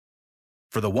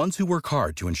For the ones who work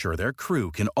hard to ensure their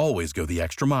crew can always go the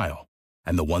extra mile,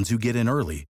 and the ones who get in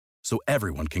early so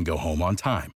everyone can go home on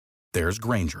time, there's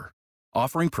Grainger,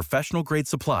 offering professional-grade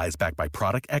supplies backed by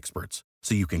product experts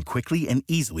so you can quickly and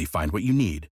easily find what you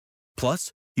need.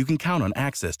 Plus, you can count on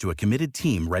access to a committed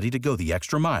team ready to go the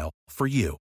extra mile for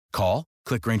you. Call,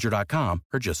 click Grainger.com,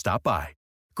 or just stop by.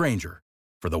 Grainger,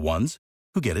 for the ones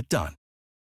who get it done.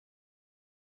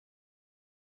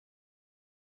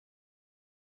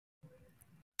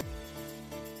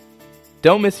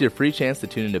 Don't miss your free chance to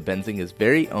tune into Benzinga's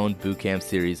very own Bootcamp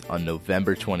series on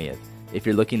November 20th. If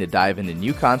you're looking to dive into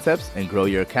new concepts and grow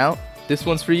your account, this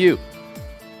one's for you.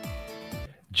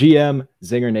 GM,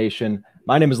 Zinger Nation,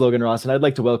 my name is Logan Ross, and I'd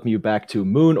like to welcome you back to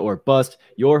Moon or Bust,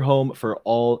 your home for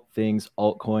all things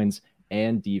altcoins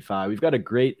and DeFi. We've got a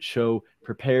great show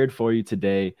prepared for you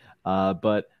today,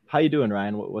 but how you doing,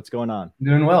 Ryan? What's going on?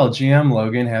 Doing well, GM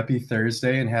Logan. Happy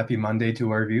Thursday and happy Monday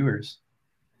to our viewers.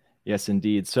 Yes,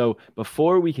 indeed. So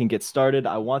before we can get started,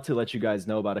 I want to let you guys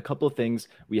know about a couple of things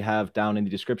we have down in the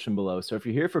description below. So if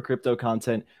you're here for crypto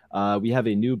content, we have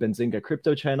a new Benzinga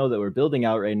crypto channel that we're building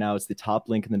out right now. It's the top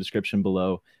link in the description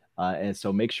below. And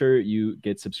so make sure you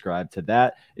get subscribed to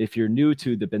that. If you're new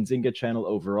to the Benzinga channel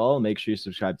overall, make sure you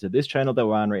subscribe to this channel that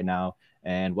we're on right now.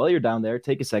 And while you're down there,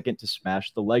 take a second to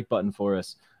smash the like button for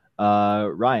us.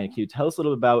 Ryan, can you tell us a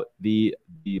little bit about the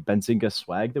Benzinga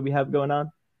swag that we have going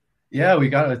on? Yeah, we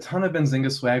got a ton of Benzinga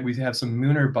swag. We have some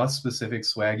Moon or Bust specific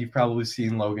swag. You've probably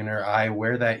seen Logan or I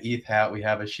wear that ETH hat. We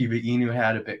have a Shiba Inu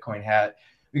hat, a Bitcoin hat.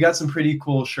 We got some pretty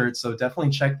cool shirts, so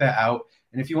definitely check that out.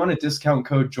 And if you want a discount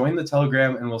code, join the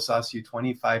Telegram and we'll sauce you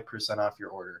 25% off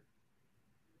your order.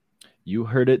 You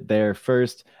heard it there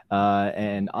first.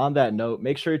 And on that note,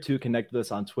 make sure to connect with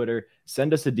us on Twitter.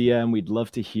 Send us a DM. We'd love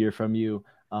to hear from you.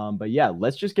 But yeah,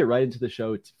 let's just get right into the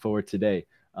show for today.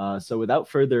 So without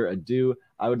further ado,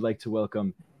 I would like to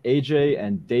welcome AJ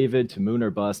and David to Moon or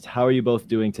Bust. How are you both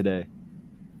doing today?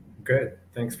 Good.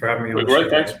 Thanks for having me on the show. Great,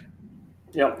 thanks.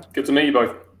 Yeah, good to meet you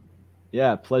both.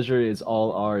 Yeah, pleasure is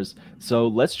all ours. So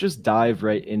let's just dive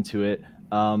right into it.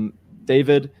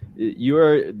 David, you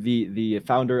are the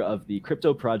founder of the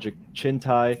crypto project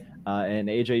Chintai, and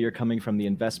AJ, you're coming from the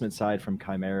investment side from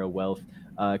Chimera Wealth.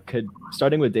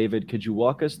 Starting with David, could you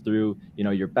walk us through,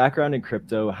 your background in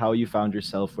crypto, how you found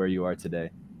yourself where you are today?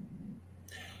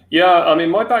 Yeah, I mean,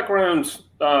 my background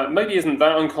maybe isn't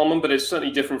that uncommon, but it's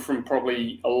certainly different from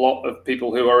probably a lot of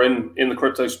people who are in the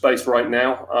crypto space right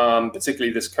now,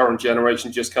 particularly this current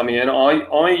generation just coming in.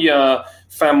 I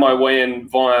found my way in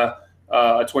via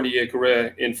a 20-year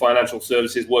career in financial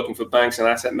services, working for banks and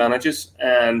asset managers.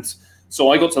 And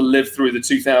so I got to live through the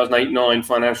 2008-9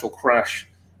 financial crash,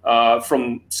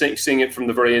 from seeing it from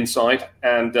the very inside,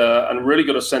 and really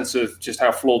got a sense of just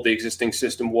how flawed the existing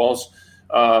system was.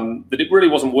 That it really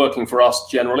wasn't working for us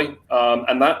generally.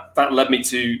 And that led me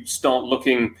to start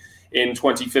looking in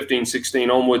 2015-16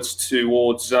 onwards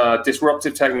towards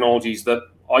disruptive technologies that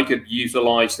I could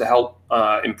utilize to help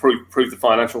improve the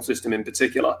financial system in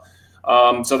particular.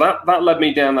 So that led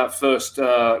me down that first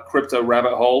crypto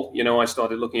rabbit hole. I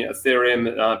started looking at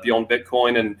Ethereum beyond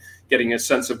Bitcoin and getting a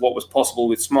sense of what was possible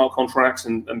with smart contracts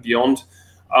and beyond.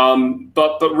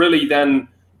 But really then,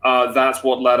 that's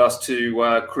what led us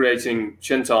to creating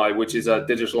Chintai, which is a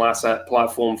digital asset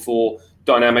platform for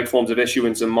dynamic forms of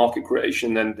issuance and market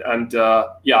creation. And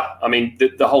I mean,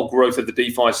 the whole growth of the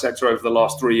DeFi sector over the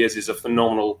last 3 years is a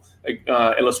phenomenal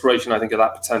illustration, I think, of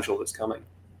that potential that's coming.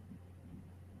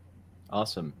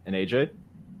 Awesome. And AJ?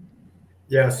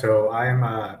 Yeah, so I am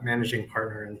a managing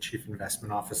partner and chief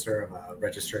investment officer of a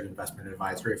registered investment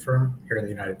advisory firm here in the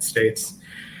United States.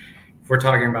 If we're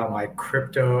talking about my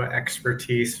crypto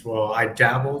expertise, well, I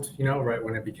dabbled, right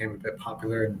when it became a bit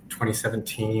popular in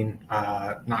 2017,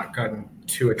 not gotten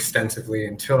too extensively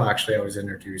until actually I was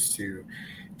introduced to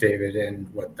David and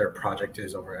what their project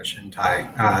is over at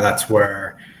Chintai. That's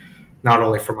where not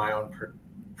only for my own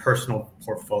personal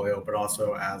portfolio, but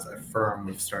also as a firm,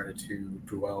 we've started to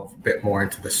delve a bit more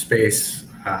into the space,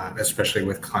 especially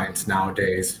with clients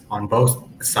nowadays on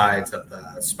both sides of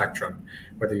the spectrum,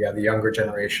 whether you have the younger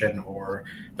generation or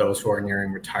those who are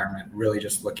nearing retirement, really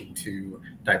just looking to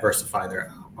diversify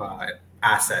their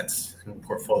assets and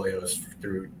portfolios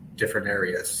through different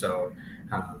areas. So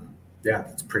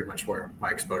that's pretty much where my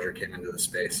exposure came into the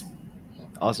space.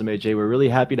 Awesome, AJ. We're really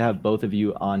happy to have both of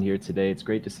you on here today. It's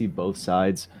great to see both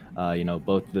sides,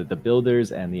 both the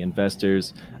builders and the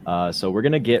investors. So we're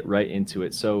going to get right into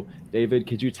it. So, David,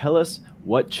 could you tell us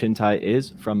what Chintai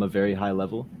is from a very high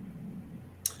level?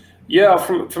 Yeah,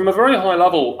 from a very high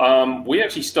level, we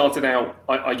actually started out,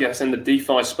 I guess, in the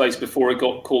DeFi space before it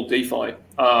got called DeFi.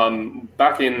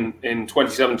 Back in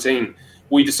 2017,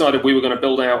 we decided we were going to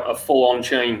build out a full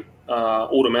on-chain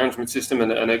order management system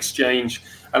and an exchange,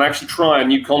 and actually try a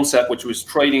new concept, which was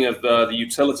trading of the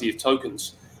utility of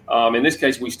tokens. In this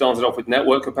case, we started off with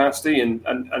network capacity, and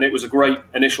it was a great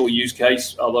initial use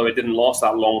case, although it didn't last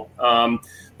that long.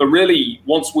 But really,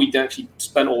 once we'd actually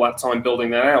spent all that time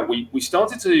building that out, we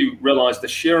started to realize the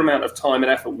sheer amount of time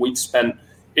and effort we'd spent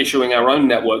issuing our own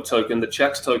network token, the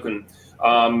CHEX token.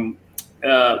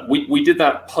 We did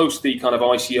that post the kind of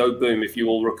ICO boom, if you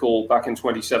all recall, back in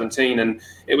 2017. And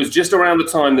it was just around the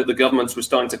time that the governments were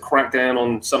starting to crack down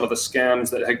on some of the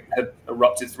scams that had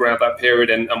erupted throughout that period,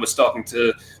 and were starting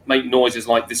to make noises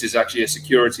like this is actually a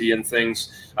security and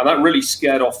things. And that really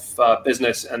scared off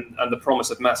business and the promise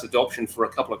of mass adoption for a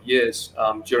couple of years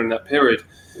during that period.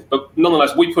 But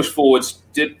nonetheless, we pushed forwards,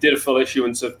 did a full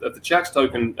issuance of the CHEX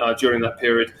token during that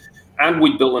period. And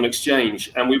we built an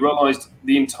exchange, and we realized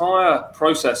the entire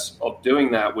process of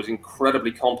doing that was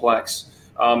incredibly complex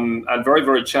and very,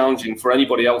 very challenging for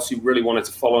anybody else who really wanted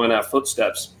to follow in our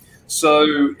footsteps.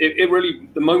 So it really,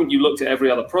 the moment you looked at every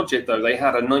other project, though, they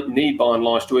had a need by and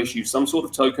large to issue some sort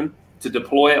of token to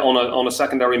deploy it on a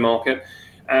secondary market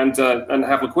and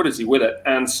have liquidity with it.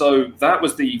 And so that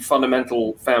was the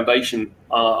fundamental foundation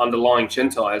underlying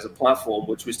Chintai as a platform,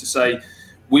 which was to say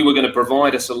we were going to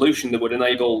provide a solution that would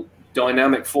enable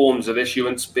dynamic forms of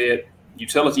issuance, be it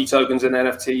utility tokens and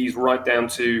NFTs, right down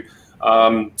to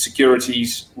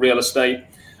securities, real estate.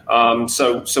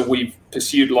 So we've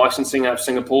pursued licensing out of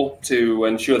Singapore to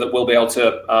ensure that we'll be able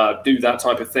to do that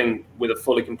type of thing with a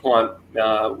fully compliant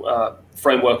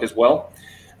framework as well.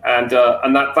 And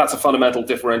that's a fundamental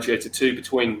differentiator too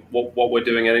between what we're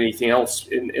doing and anything else,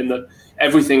 in that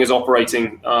everything is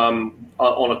operating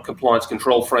on a compliance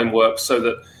control framework, so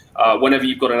that whenever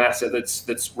you've got an asset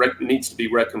that's needs to be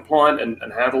reg compliant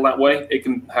and handled that way, it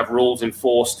can have rules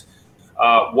enforced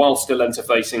while still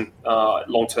interfacing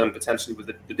long term potentially with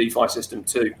the DeFi system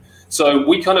too. So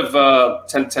we kind of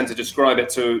tend to describe it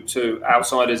to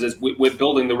outsiders as we're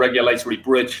building the regulatory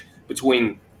bridge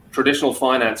between traditional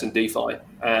finance and DeFi,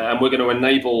 and we're going to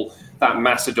enable that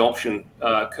mass adoption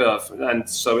curve. And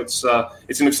so it's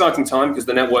an exciting time because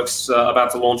the network's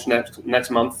about to launch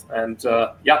next month, and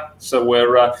so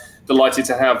we're delighted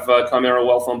to have Chimera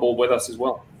Wealth on board with us as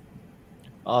well.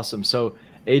 Awesome. So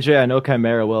AJ, I know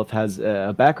Chimera Wealth has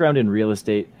a background in real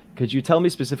estate. Could you tell me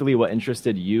specifically what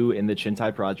interested you in the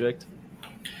Chintai project?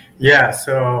 Yeah,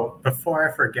 so before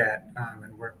I forget,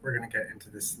 and we're going to get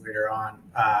into this later on,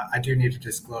 I do need to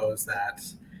disclose that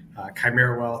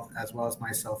Chimera Wealth, as well as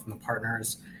myself and the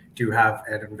partners, do have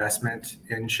an investment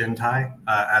in Chintai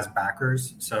as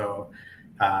backers. So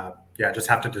just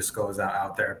have to disclose that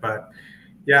out there. But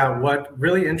yeah, what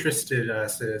really interested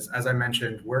us is, as I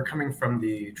mentioned, we're coming from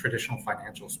the traditional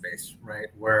financial space, right?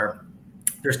 Where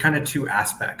there's kind of two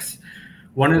aspects.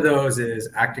 One of those is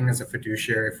acting as a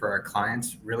fiduciary for our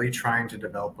clients, really trying to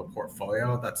develop a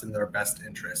portfolio that's in their best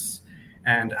interests.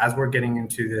 And as we're getting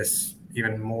into this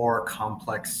even more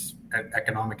complex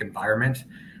economic environment,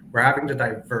 we're having to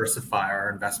diversify our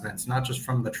investments, not just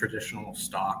from the traditional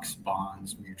stocks,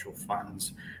 bonds, mutual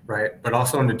funds, right? But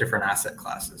also into different asset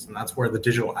classes. And that's where the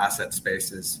digital asset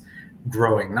space is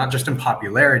growing, not just in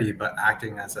popularity, but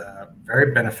acting as a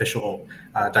very beneficial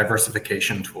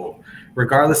diversification tool.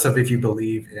 Regardless of if you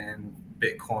believe in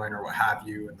Bitcoin or what have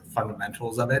you and the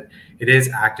fundamentals of it, it is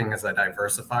acting as a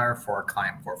diversifier for our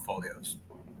client portfolios.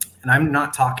 And I'm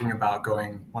not talking about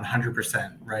going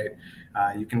 100%, right?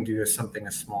 You can do something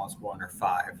as small as 1 or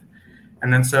 5.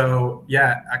 And then so,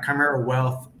 at Chimera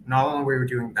Wealth, not only were we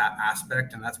doing that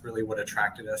aspect, and that's really what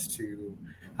attracted us to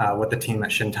what the team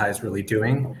at Chintai is really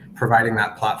doing, providing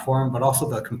that platform, but also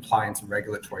the compliance and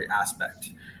regulatory aspect.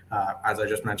 As I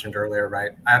just mentioned earlier,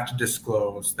 right, I have to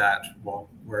disclose that,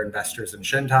 we're investors in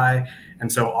Chintai,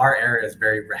 and so our area is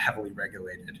very heavily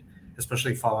regulated,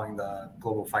 especially following the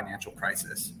global financial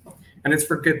crisis. And it's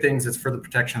for good things, it's for the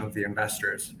protection of the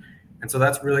investors. And so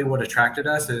that's really what attracted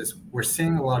us, is we're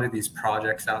seeing a lot of these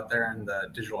projects out there in the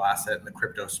digital asset and the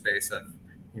crypto space of,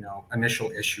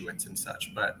 initial issuance and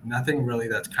such, but nothing really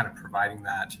that's kind of providing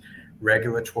that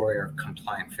regulatory or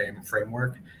compliant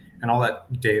framework. And I'll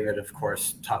let David, of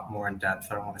course, talk more in depth.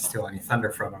 I don't want to steal any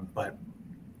thunder from him, but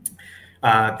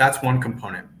that's one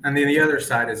component. And then the other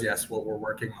side is, yes, what we're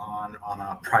working on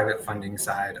a private funding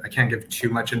side. I can't give too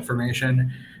much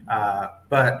information,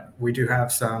 but we do have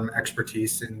some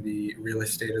expertise in the real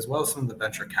estate as well as some of the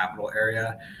venture capital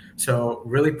area. So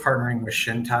really partnering with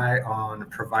Chintai on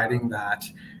providing that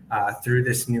through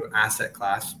this new asset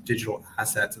class, digital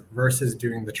assets, versus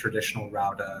doing the traditional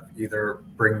route of either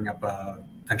bringing up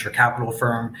venture capital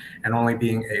firm and only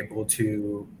being able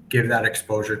to give that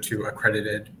exposure to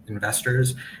accredited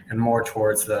investors and more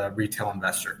towards the retail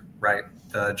investor, right?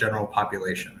 The general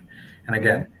population. And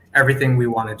again, everything we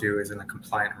want to do is in a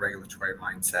compliant regulatory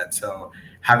mindset. So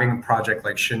having a project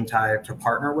like Shintai to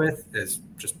partner with is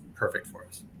just perfect for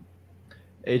us.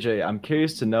 AJ, I'm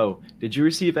curious to know, did you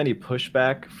receive any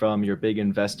pushback from your big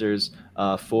investors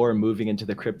for moving into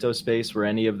the crypto space? Were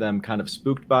any of them kind of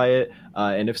spooked by it?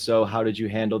 And if so, how did you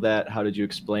handle that? How did you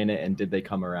explain it? And did they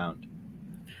come around?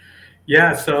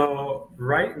 Yeah, so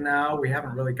right now we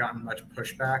haven't really gotten much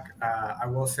pushback. I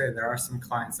will say there are some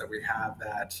clients that we have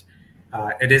that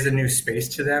it is a new space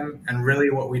to them. And really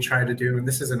what we try to do, and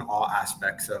this is in all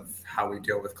aspects of how we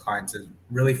deal with clients, is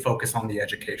really focus on the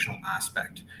educational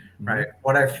aspect. Right.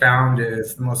 What I found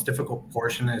is the most difficult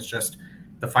portion is just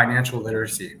the financial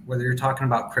literacy, whether you're talking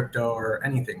about crypto or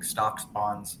anything, stocks,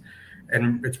 bonds.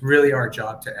 And it's really our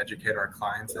job to educate our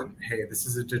clients. And hey, this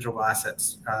is a digital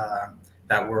assets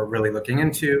that we're really looking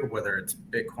into, whether it's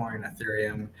Bitcoin,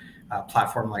 Ethereum, a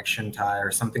platform like Shintai, or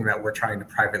something that we're trying to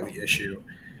privately issue.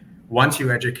 Once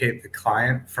you educate the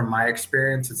client, from my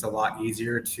experience, it's a lot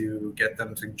easier to get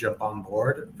them to jump on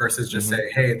board versus just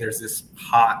say, hey, there's this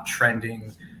hot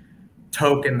trending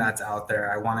token that's out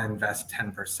there. I want to invest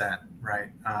 10%, right?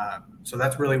 So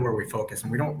that's really where we focus.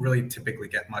 And we don't really typically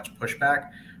get much pushback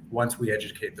once we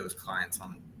educate those clients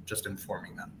on just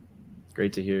informing them.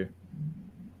 Great to hear.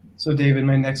 So David,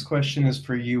 my next question is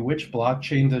for you. Which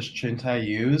blockchain does Shintai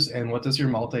use and what does your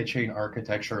multi-chain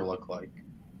architecture look like?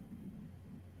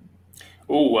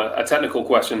 Oh, a technical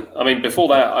question. I mean, before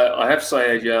that, I have to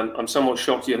say, AJ, I'm somewhat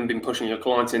shocked you haven't been pushing your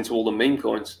clients into all the meme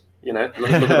coins. You know, look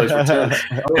at those returns.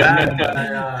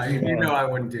 You know I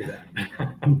wouldn't do that.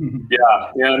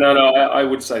 No, I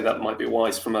would say that might be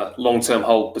wise from a long-term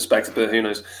hold perspective, but who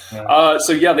knows? Yeah.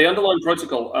 The underlying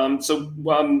protocol.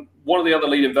 One of the other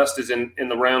lead investors in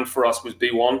the round for us was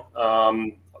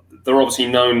B1. They're obviously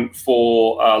known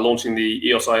for launching the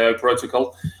EOS.IO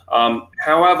protocol.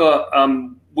 However,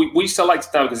 we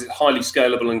selected that because it's highly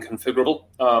scalable and configurable.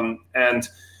 And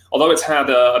although it's had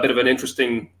a bit of an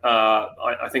interesting,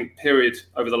 I think, period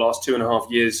over the last 2.5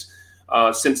 years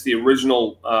since the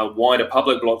original wider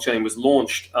public blockchain was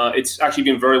launched, it's actually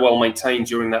been very well maintained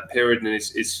during that period, and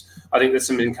I think there's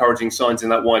some encouraging signs in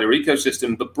that wider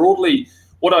ecosystem. But broadly,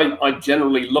 what I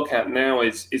generally look at now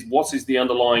is what is the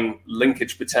underlying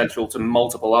linkage potential to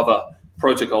multiple other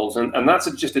protocols, and that's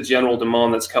just a general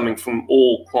demand that's coming from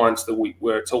all clients that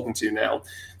we're talking to now.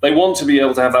 They want to be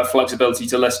able to have that flexibility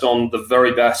to list on the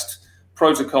very best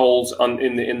protocols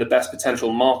in the best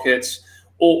potential markets,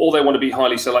 or they want to be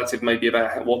highly selective maybe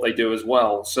about what they do as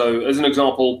well. So as an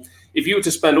example, if you were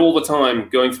to spend all the time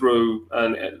going through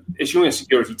and issuing a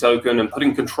security token and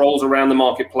putting controls around the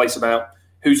marketplace about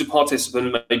who's a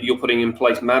participant, maybe you're putting in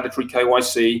place mandatory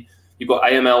KYC, you've got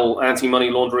AML, anti-money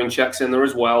laundering checks in there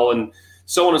as well, and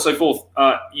so on and so forth.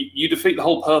 You defeat the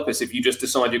whole purpose if you just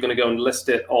decide you're going to go and list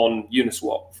it on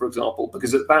Uniswap, for example,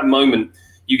 because at that moment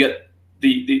you get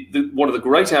the one of the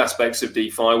great aspects of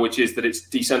DeFi, which is that it's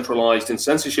decentralized and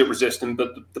censorship resistant.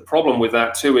 But the problem with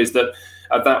that too is that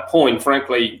at that point,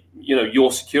 frankly,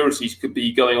 your securities could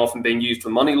be going off and being used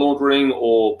for money laundering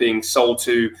or being sold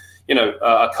to,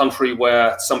 a country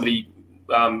where somebody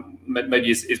maybe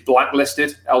is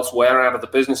blacklisted elsewhere out of the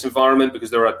business environment because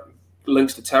there are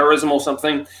links to terrorism or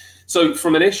something. So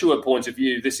from an issuer point of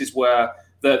view, this is where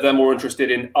they're more interested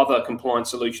in other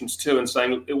compliance solutions too, and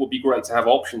saying it would be great to have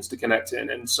options to connect in.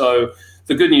 And so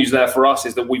the good news there for us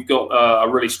is that we've got a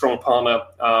really strong partner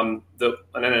and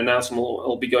an announcement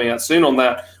will be going out soon on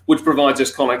that, which provides us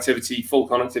full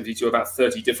connectivity to about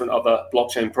 30 different other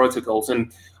blockchain protocols.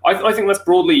 And I think that's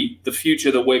broadly the future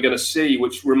that we're going to see,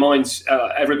 which reminds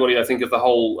everybody, I think, of the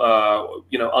whole,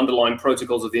 underlying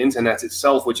protocols of the internet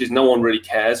itself, which is no one really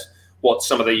cares what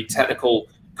some of the technical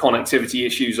connectivity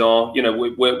issues are.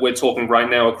 We're talking right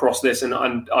now across this, and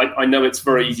I know it's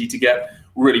very easy to get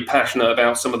really passionate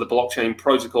about some of the blockchain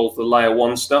protocols, the layer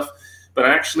one stuff, but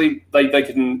actually they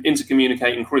can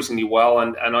intercommunicate increasingly well.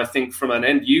 And I think from an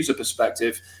end user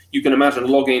perspective, you can imagine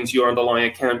logging into your underlying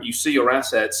account, you see your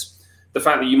assets, the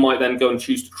fact that you might then go and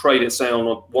choose to trade it, say,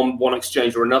 on one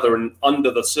exchange or another, and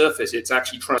under the surface, it's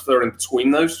actually transferring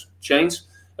between those chains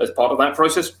as part of that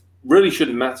process, really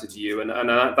shouldn't matter to you. And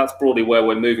that's broadly where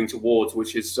we're moving towards,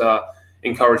 which is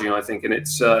encouraging, I think. And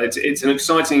it's an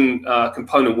exciting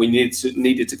component we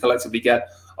needed to collectively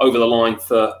get over the line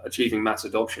for achieving mass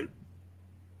adoption.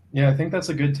 Yeah, I think that's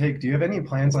a good take. Do you have any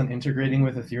plans on integrating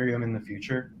with Ethereum in the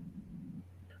future?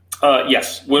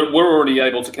 Yes, we're already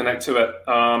able to connect to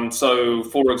it. So,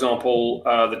 for example,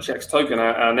 the CHEX token,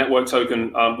 our network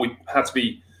token, we had to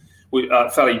be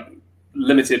fairly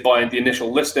limited by the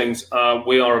initial listings.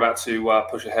 We are about to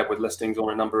push ahead with listings on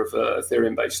a number of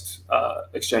Ethereum-based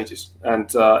exchanges.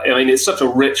 And I mean, it's such a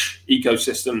rich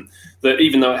ecosystem that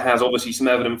even though it has obviously some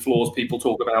evident flaws, people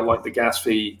talk about like the gas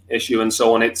fee issue and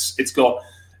so on, it's got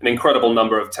an incredible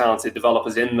number of talented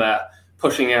developers in there,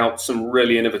 pushing out some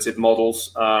really innovative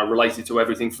models related to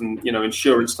everything from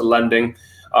insurance to lending,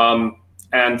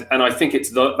 and I think it's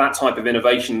that type of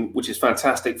innovation which is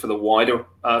fantastic for the wider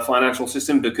financial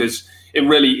system, because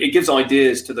it gives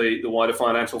ideas to the wider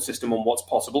financial system on what's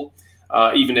possible.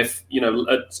 Even if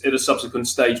at a subsequent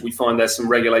stage we find there's some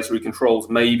regulatory controls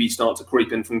maybe start to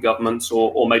creep in from governments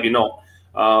or maybe not.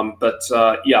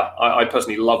 I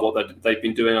personally love what they've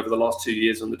been doing over the last 2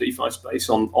 years on the DeFi space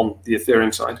on the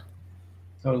Ethereum side.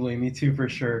 Totally, me too, for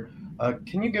sure.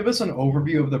 Can you give us an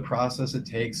overview of the process it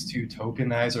takes to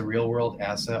tokenize a real-world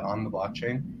asset on the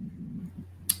blockchain?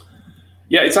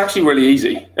 Yeah, it's actually really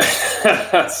easy.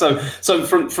 So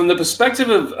from the perspective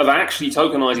of actually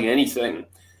tokenizing anything,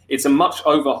 it's a much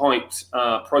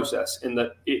overhyped process in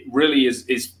that it really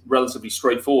is relatively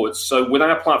straightforward. So with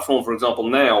our platform, for example,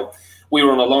 now, we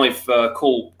were on a live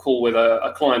call with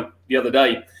a client the other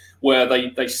day where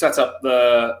they set up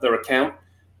their account,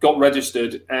 got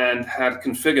registered, and had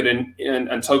configured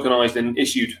and tokenized and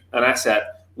issued an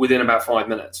asset within about 5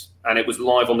 minutes. And it was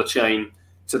live on the chain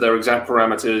to their exact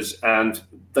parameters. And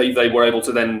they were able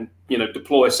to then,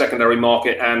 deploy a secondary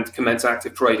market and commence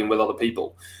active trading with other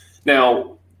people.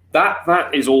 Now,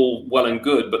 that is all well and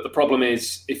good. But the problem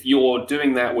is, if you're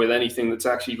doing that with anything that's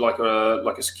actually like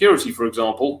a security, for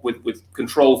example, with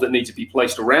controls that need to be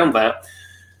placed around that,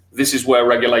 this is where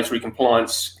regulatory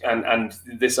compliance and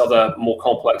this other more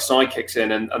complex side kicks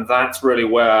in. And that's really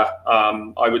where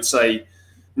I would say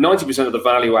 90% of the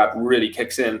value add really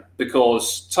kicks in,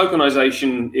 because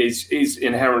tokenization is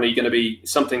inherently going to be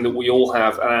something that we all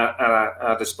have at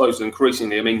our disposal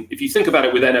increasingly. I mean, if you think about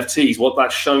it with NFTs, what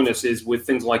that's shown us is with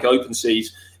things like OpenSeas,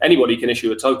 anybody can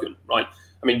issue a token, right?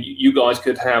 I mean, you guys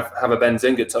could have a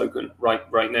Benzinga token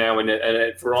right now in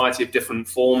a variety of different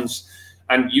forms,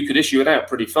 and you could issue it out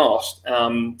pretty fast.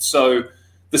 So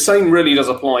the same really does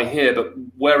apply here, but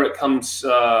where it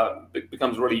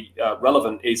becomes really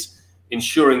relevant is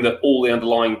ensuring that all the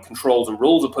underlying controls and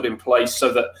rules are put in place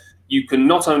so that you can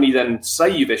not only then say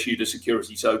you've issued a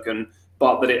security token,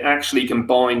 but that it actually can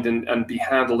bind and be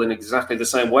handled in exactly the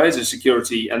same way as a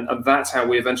security. And that's how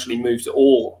we eventually move to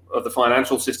all of the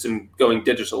financial system going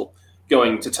digital,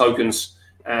 going to tokens,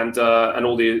 and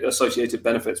all the associated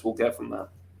benefits we'll get from that.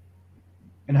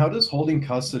 And how does holding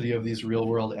custody of these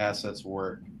real-world assets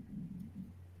work?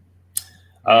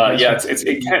 Sorry,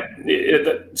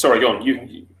 go on.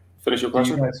 You finish your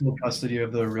question. Do you guys hold custody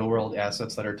of the real-world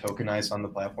assets that are tokenized on the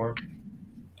platform?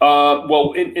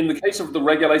 Well, in the case of the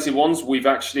regulated ones, we've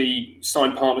actually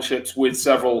signed partnerships with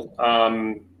several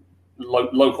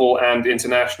local and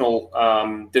international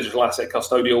digital asset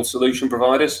custodial solution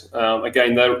providers.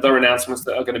 Again, they're announcements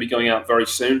that are going to be going out very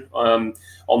soon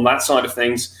on that side of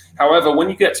things. However, when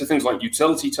you get to things like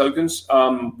utility tokens,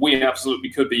 we absolutely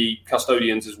could be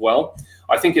custodians as well.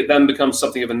 I think it then becomes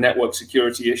something of a network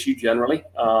security issue generally.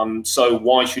 So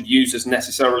why should users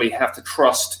necessarily have to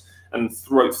trust and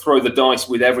throw the dice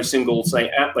with every single, say,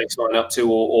 app they sign up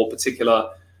to or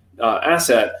particular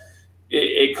asset?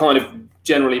 It kind of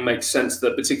generally makes sense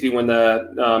that, particularly when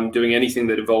they're doing anything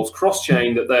that involves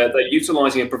cross-chain, that they're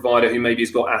utilizing a provider who maybe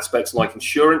has got aspects like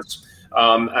insurance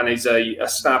and is a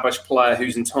established player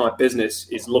whose entire business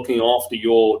is looking after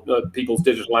your people's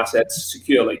digital assets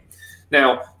securely.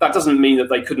 Now, that doesn't mean that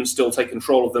they couldn't still take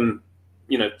control of them,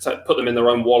 put them in their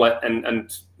own wallet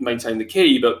and maintain the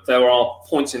key. But there are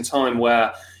points in time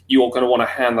where you're going to want to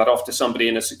hand that off to somebody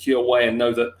in a secure way and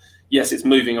know that, yes, it's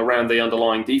moving around the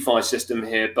underlying DeFi system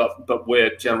here, but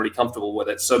we're generally comfortable with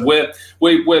it. So we're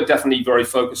definitely very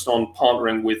focused on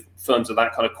partnering with firms of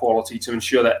that kind of quality to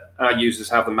ensure that our users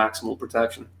have the maximal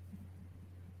protection.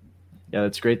 Yeah,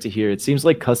 that's great to hear. It seems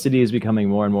like custody is becoming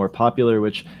more and more popular,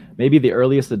 which maybe the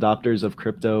earliest adopters of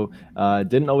crypto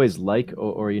didn't always like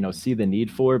or see the need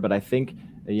for. But I think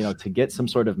to get some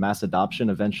sort of mass adoption,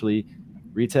 eventually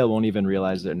retail won't even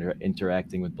realize that they're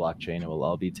interacting with blockchain. It will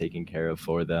all be taken care of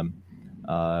for them,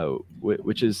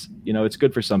 which is, it's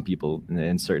good for some people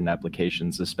in certain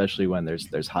applications, especially when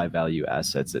there's high value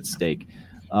assets at stake.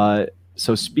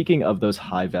 So speaking of those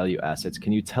high value assets,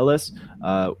 can you tell us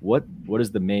what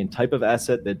is the main type of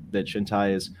asset that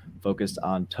Shintai is focused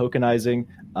on tokenizing,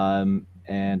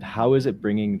 and how is it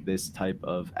bringing this type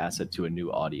of asset to a new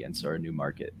audience or a new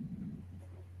market?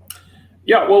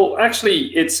 Yeah, well,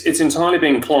 actually, it's entirely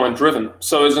being client driven.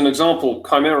 So, as an example,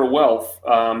 Chimera Wealth,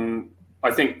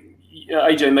 I think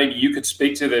AJ, maybe you could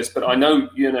speak to this, but I know,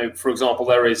 for example,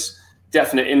 there is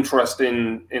definite interest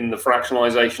in the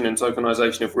fractionalization and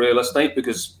tokenization of real estate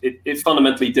because it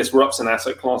fundamentally disrupts an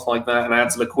asset class like that and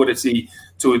adds liquidity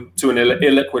to an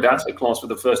illiquid asset class for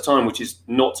the first time, which is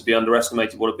not to be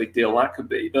underestimated what a big deal that could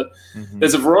be. But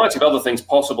there's a variety of other things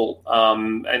possible.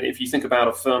 And if you think about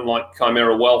a firm like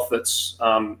Chimera Wealth that's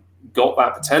got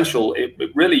that potential, it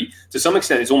really, to some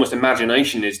extent, it's almost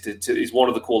imagination is one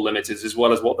of the core limiters, as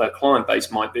well as what their client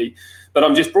base might be. But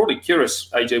I'm just broadly curious,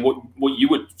 AJ, what you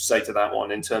would say to that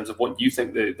one in terms of what you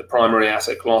think the primary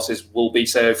asset classes will be,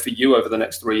 say, for you over the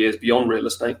next 3 years beyond real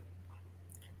estate.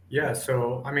 Yeah,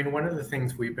 so I mean, one of the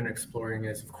things we've been exploring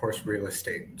is, of course, real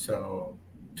estate. So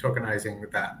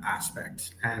tokenizing that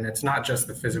aspect. And it's not just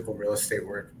the physical real estate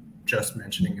we're just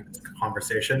mentioning in this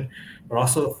conversation, but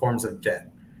also the forms of debt.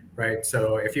 Right.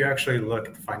 So if you actually look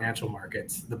at the financial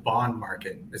markets, the bond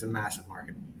market is a massive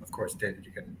market. Of course, David,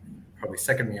 you can probably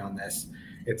second me on this.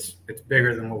 It's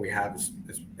bigger than what we have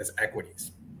as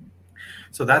equities.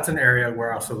 So that's an area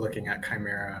we're also looking at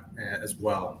Chimera as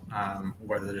well,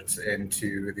 whether it's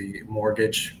into the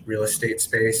mortgage real estate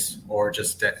space or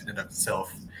just debt in and of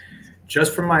itself.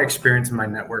 Just from my experience in my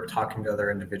network, talking to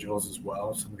other individuals as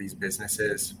well, some of these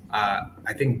businesses,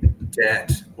 I think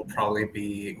debt will probably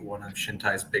be one of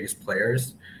Shintai's biggest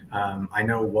players. I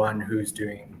know one who's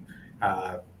doing,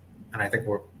 and I think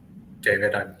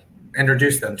David, I've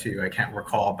introduced them to you, I can't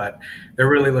recall, but they're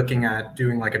really looking at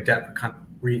doing like a debt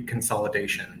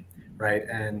reconsolidation, right?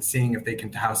 And seeing if they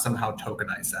can somehow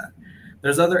tokenize that.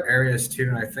 There's other areas too,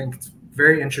 and I think it's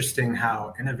very interesting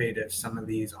how innovative some of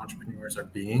these entrepreneurs are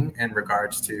being in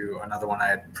regards to another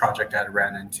project I had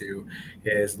ran into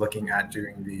is looking at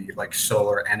doing the like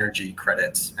solar energy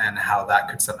credits and how that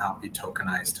could somehow be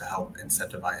tokenized to help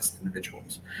incentivize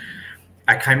individuals.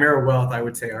 At Chimera Wealth, I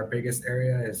would say our biggest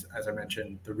area is, as I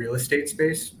mentioned, the real estate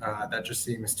space. That just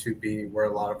seems to be where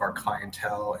a lot of our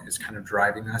clientele is kind of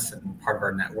driving us and part of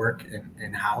our network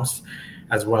in-house,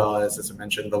 as well as I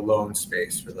mentioned, the loan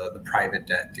space for the private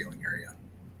debt dealing area.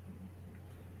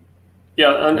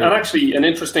 Yeah, and actually an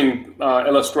interesting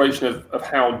illustration of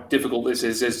how difficult this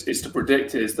is to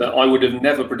predict is that I would have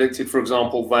never predicted, for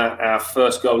example, that our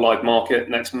first go live market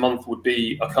next month would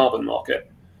be a carbon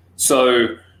market.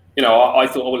 So, I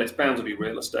thought, well, it's bound to be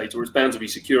real estate or it's bound to be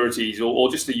securities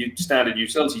or just a standard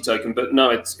utility token. But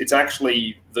no, it's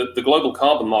actually the global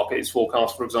carbon market is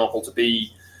forecast, for example, to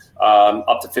be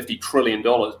up to $50 trillion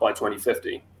by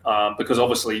 2050, because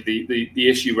obviously the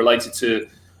issue related to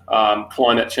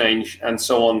climate change and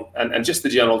so on, and just the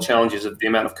general challenges of the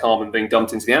amount of carbon being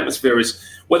dumped into the atmosphere is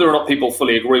whether or not people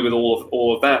fully agree with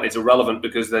all of that is irrelevant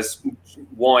because there's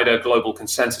wider global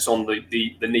consensus on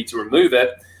the need to remove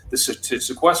it, to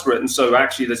sequester it. And so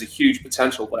actually there's a huge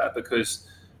potential there because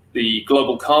the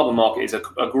global carbon market is a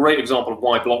great example of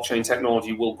why blockchain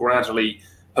technology will gradually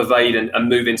pervade and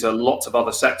move into lots of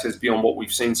other sectors beyond what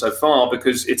we've seen so far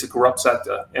because it's a corrupt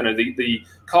sector. The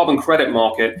carbon credit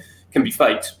market can be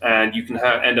faked and you can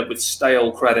end up with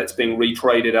stale credits being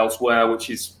retraded elsewhere, which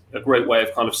is a great way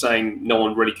of kind of saying no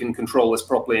one really can control this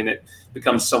properly and it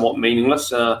becomes somewhat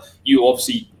meaningless. You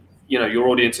obviously, your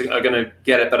audience are going to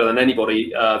get it better than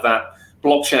anybody, that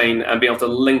blockchain and be able to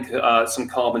link some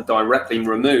carbon directly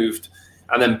removed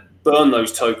and then burn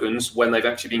those tokens when they've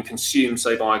actually been consumed,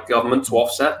 say, by a government to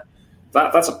offset.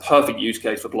 That's a perfect use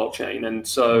case for blockchain. And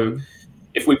so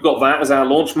if we've got that as our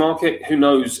launch market, who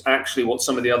knows actually what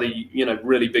some of the other,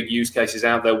 really big use cases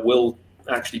out there will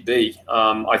actually be.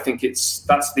 I think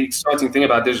that's the exciting thing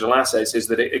about digital assets is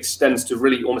that it extends to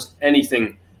really almost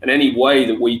anything and any way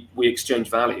that we exchange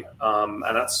value. And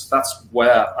that's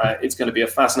where it's going to be a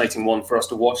fascinating one for us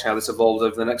to watch how this evolves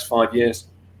over the next 5 years.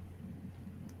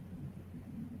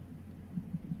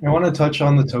 I want to touch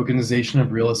on the tokenization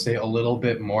of real estate a little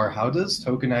bit more. How does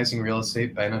tokenizing real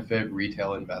estate benefit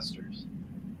retail investors?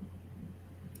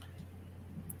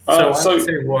 So I would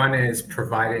say one is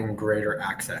providing greater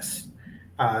access.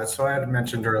 So I had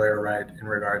mentioned earlier, right, in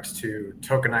regards to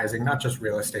tokenizing, not just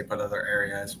real estate, but other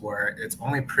areas where it's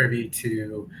only privy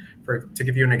to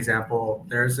give you an example,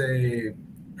 there's a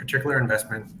particular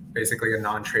investment, basically a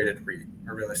non-traded REIT,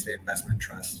 a real estate investment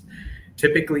trust.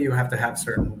 Typically, you have to have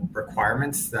certain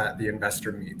requirements that the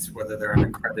investor meets, whether they're an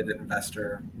accredited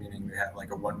investor, meaning they have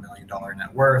like a $1 million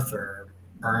net worth or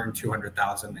earn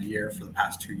 $200,000 a year for the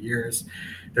past 2 years.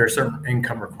 There are certain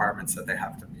income requirements that they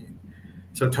have to meet.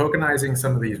 So tokenizing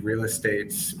some of these real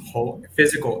estate's whole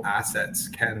physical assets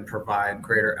can provide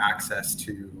greater access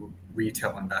to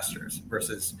retail investors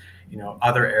versus,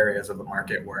 other areas of the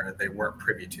market where they weren't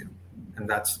privy to. And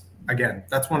that's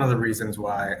one of the reasons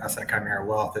why us at Chimera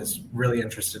Wealth is really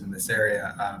interested in this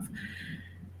area of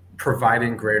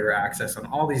providing greater access on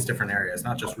all these different areas,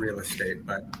 not just real estate,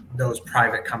 but those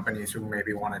private companies who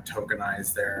maybe want to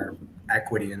tokenize their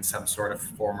equity in some sort of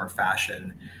form or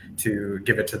fashion to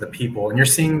give it to the people. And you're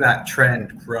seeing that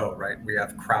trend grow, right? We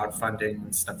have crowdfunding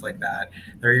and stuff like that.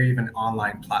 There are even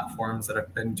online platforms that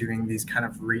have been doing these kind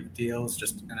of REIT deals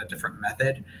just in a different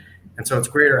method. And so it's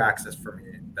greater access for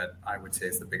me that I would say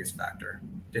is the biggest factor.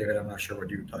 David, I'm not sure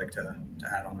what you'd like to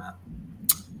add on that.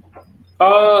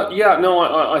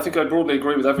 I think I broadly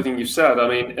agree with everything you've said. I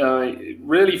mean,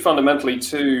 really fundamentally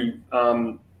too,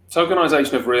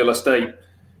 tokenization of real estate,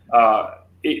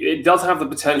 it does have the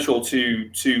potential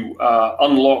to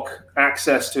unlock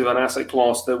access to an asset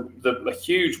class that a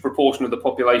huge proportion of the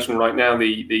population right now,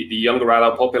 the younger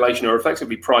adult population, are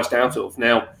effectively priced out of.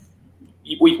 Now,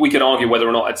 we could argue whether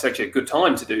or not it's actually a good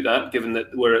time to do that, given that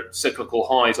we're at cyclical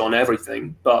highs on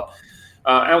everything. But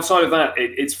outside of that,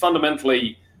 it's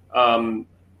fundamentally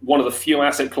one of the few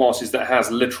asset classes that has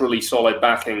literally solid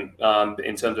backing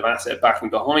in terms of asset backing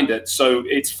behind it. So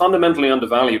it's fundamentally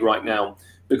undervalued right now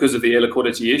because of the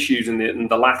illiquidity issues and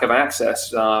the lack of access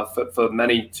for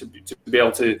many to be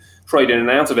able to trade in and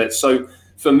out of it. So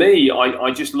for me,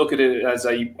 I just look at it as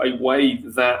a way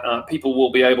that people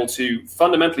will be able to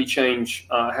fundamentally change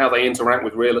how they interact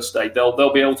with real estate.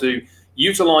 They'll be able to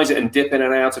utilize it and dip in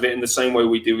and out of it in the same way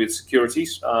we do with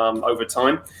securities over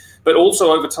time. But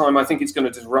also over time, I think it's going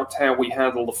to disrupt how we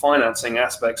handle the financing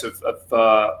aspects of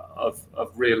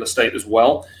real estate as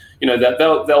well. That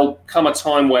there'll come a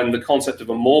time when the concept of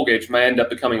a mortgage may end up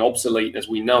becoming obsolete as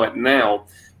we know it now,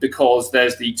 because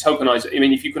there's the tokenized. I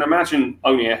mean, if you can imagine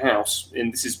owning a house,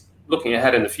 and this is looking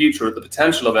ahead in the future at the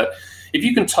potential of it, if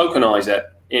you can tokenize it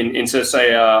into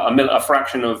say a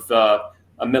fraction of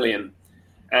a million.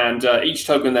 And each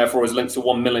token, therefore, is linked to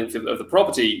 1/1,000,000th of the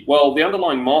property. Well, the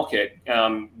underlying market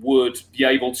would be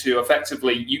able to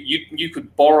effectively, you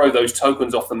could borrow those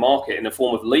tokens off the market in the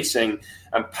form of leasing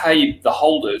and pay the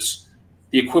holders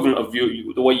the equivalent of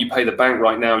the way you pay the bank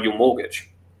right now your mortgage.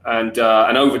 And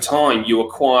over time, you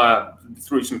acquire,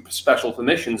 through some special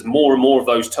permissions, more and more of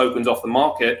those tokens off the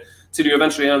market till you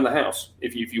eventually own the house,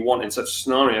 if you want in such a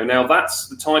scenario. Now, that's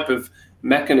the type of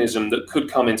mechanism that could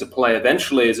come into play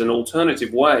eventually as an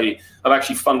alternative way of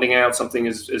actually funding out something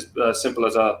as simple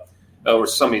as or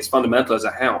something as fundamental as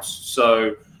a house.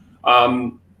 So,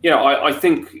 I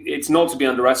think it's not to be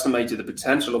underestimated the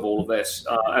potential of all of this.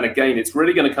 And again, it's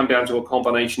really going to come down to a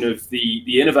combination of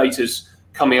the innovators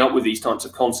coming up with these types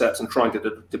of concepts and trying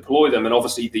to deploy them, and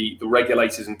obviously the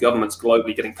regulators and governments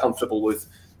globally getting comfortable with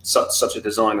such a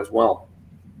design as well.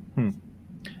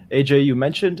 AJ, you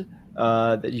mentioned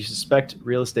that you suspect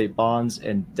real estate bonds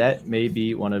and debt may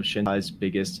be one of Shinhai's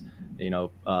biggest,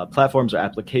 platforms or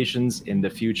applications in the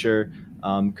future.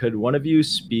 Could one of you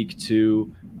speak to,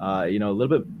 a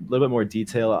little bit more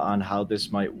detail on how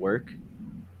this might work?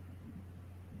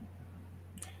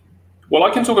 Well, I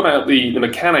can talk about the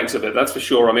mechanics of it, that's for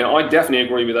sure. I mean, I definitely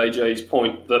agree with AJ's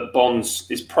point that bonds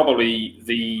is probably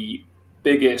the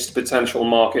biggest potential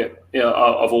market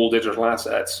of all digital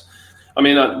assets. I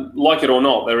mean, like it or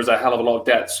not, there is a hell of a lot of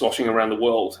debt sloshing around the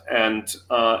world. And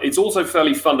it's also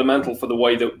fairly fundamental for the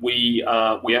way that we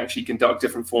actually conduct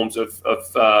different forms of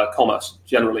commerce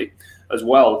generally as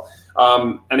well.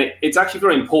 And it's actually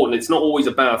very important. It's not always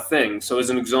a bad thing. So as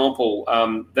an example,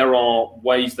 there are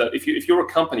ways that if you're a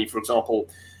company, for example,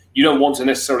 you don't want to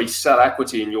necessarily sell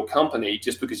equity in your company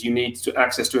just because you need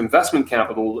access to investment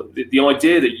capital. The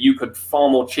idea that you could far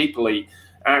more cheaply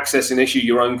access and issue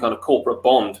your own kind of corporate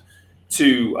bond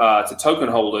to token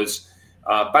holders,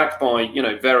 backed by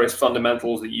various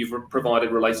fundamentals that you've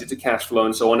provided related to cash flow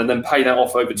and so on, and then pay that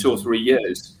off over 2 or 3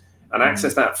 years, and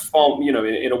access that farm,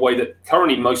 in a way that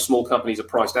currently most small companies are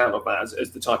priced out of that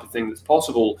as the type of thing that's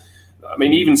possible. I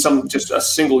mean, even just a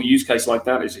single use case like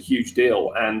that is a huge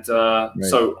deal. And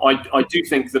so I do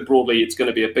think that broadly it's going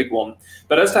to be a big one.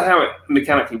 But as to how it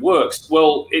mechanically works,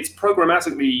 well, it's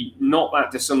programmatically not that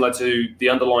dissimilar to the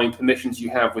underlying permissions you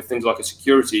have with things like a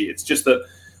security. It's just that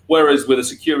whereas with a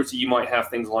security, you might have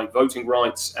things like voting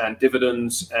rights and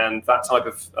dividends and that type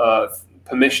of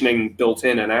permissioning built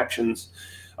in and actions.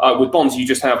 With bonds, you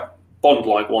just have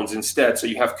bond-like ones instead. So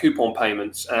you have coupon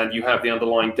payments and you have the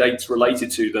underlying dates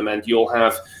related to them, and you'll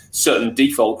have certain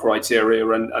default criteria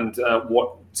and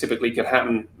what typically can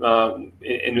happen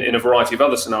in a variety of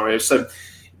other scenarios. So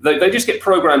they just get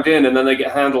programmed in and then they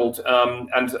get handled.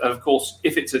 And of course,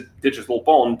 if it's a digital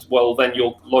bond, well, then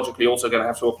you're logically also going to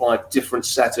have to apply a different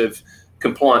set of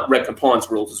compliance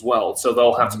rules as well. So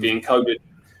they'll have to be encoded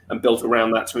and built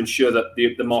around that to ensure that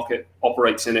the market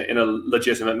operates in a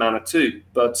legitimate manner too.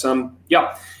 But other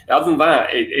than that,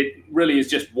 it really is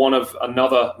just one of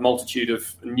another multitude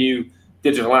of new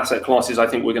digital asset classes I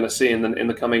think we're going to see in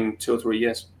the coming 2 or 3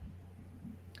 years.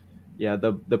 Yeah,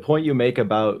 the point you make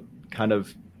about kind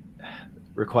of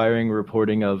requiring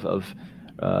reporting of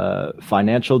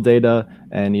financial data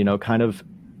and, you know, kind of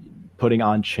putting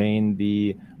on chain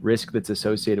the risk that's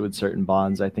associated with certain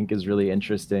bonds, I think is really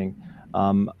interesting.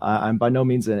 I'm by no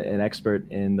means an expert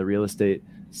in the real estate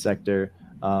sector,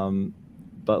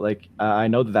 but like I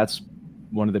know that that's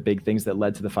one of the big things that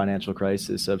led to the financial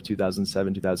crisis of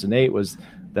 2007, 2008 was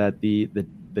that the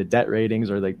debt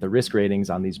ratings or like the risk ratings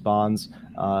on these bonds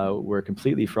were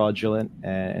completely fraudulent,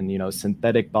 and you know,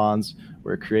 synthetic bonds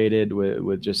were created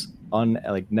with just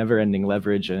never-ending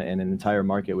leverage, and an entire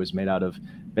market was made out of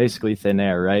basically thin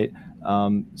air, right?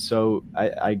 So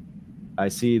I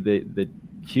see the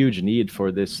huge need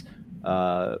for this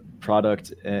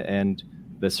product and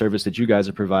the service that you guys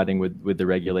are providing with the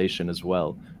regulation as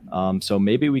well. So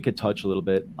maybe we could touch a little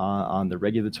bit on the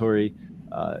regulatory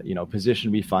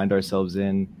position we find ourselves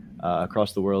in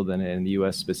across the world and in the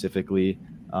US specifically.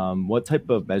 What type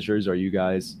of measures are you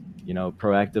guys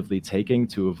proactively taking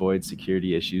to avoid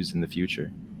security issues in the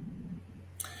future?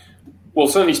 Well,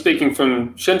 certainly speaking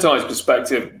from Shintai's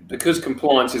perspective, because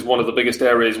compliance is one of the biggest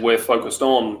areas we're focused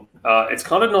on, it's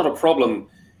kind of not a problem.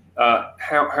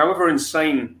 However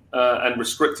insane and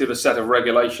restrictive a set of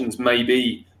regulations may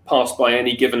be passed by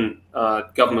any given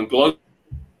government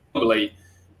globally,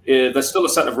 there's still a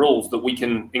set of rules that we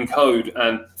can encode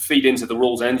and feed into the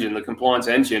rules engine, the compliance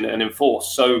engine, and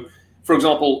enforce. So, for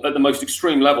example, at the most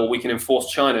extreme level, we can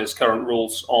enforce China's current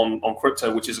rules on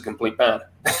crypto, which is a complete ban,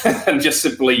 and just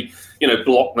simply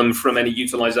block them from any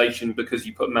utilization because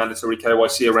you put mandatory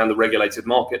KYC around the regulated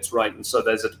markets, right? And so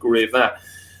there's a degree of that.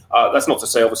 That's not to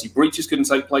say obviously breaches couldn't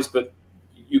take place, but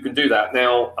you can do that.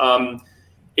 Now,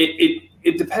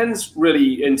 it depends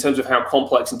really in terms of how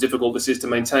complex and difficult this is to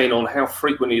maintain on how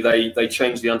frequently they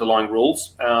change the underlying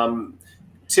rules.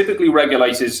 Typically,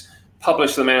 regulators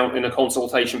publish them out in a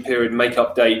consultation period, make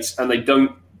updates, and they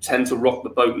don't tend to rock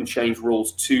the boat and change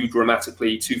rules too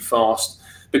dramatically, too fast,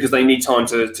 because they need time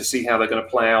to see how they're going to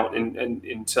play out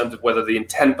in terms of whether the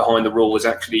intent behind the rule is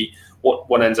actually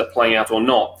what ends up playing out or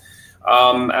not.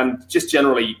 And just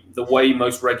generally, the way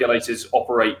most regulators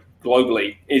operate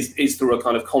globally is through a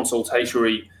kind of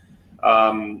consultatory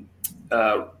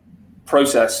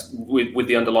process with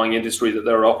the underlying industry that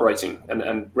they're operating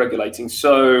and regulating.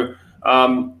 So,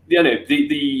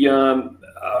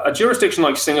 a jurisdiction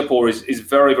like Singapore is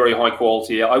very, very high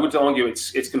quality. I would argue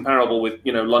it's comparable with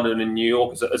London and New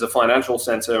York as a financial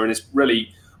center, and it's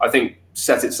really, I think,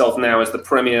 set itself now as the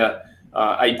premier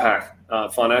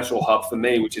APAC financial hub for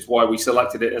me, which is why we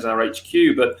selected it as our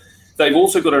HQ. But they've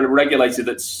also got a regulator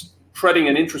that's treading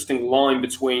an interesting line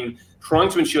between trying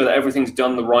to ensure that everything's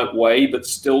done the right way, but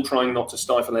still trying not to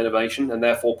stifle innovation and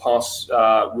therefore pass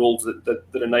rules that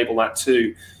enable that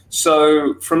too.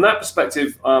 So from that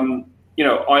perspective,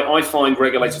 I find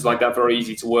regulators like that very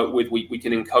easy to work with. We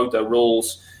can encode their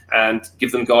rules and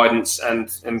give them guidance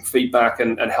and feedback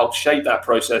and help shape that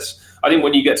process. I think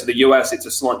when you get to the US, it's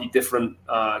a slightly different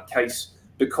case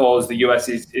because the US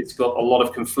it's got a lot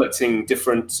of conflicting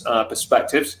different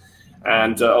perspectives.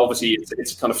 And obviously,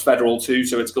 it's kind of federal too,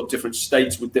 so it's got different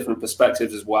states with different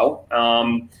perspectives as well.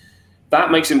 That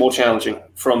makes it more challenging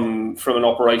from an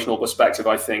operational perspective,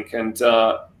 I think. And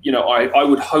I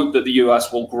would hope that the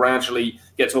US will gradually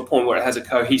get to a point where it has a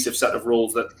cohesive set of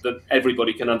rules that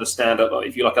everybody can understand,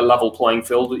 if you like, a level playing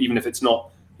field, even if it's not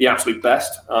the absolute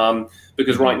best.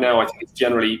 Because right now, I think it's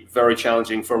generally very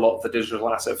challenging for a lot of the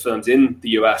digital asset firms in the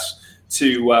US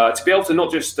to be able to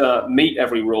not just meet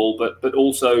every rule, but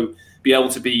also be able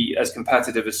to be as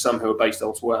competitive as some who are based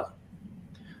elsewhere.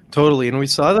 Totally. And we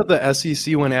saw that the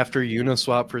SEC went after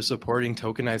Uniswap for supporting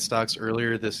tokenized stocks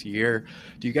earlier this year.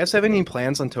 Do you guys have any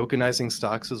plans on tokenizing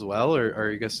stocks as well, or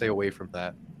are you going to stay away from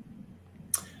that?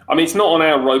 I mean, it's not on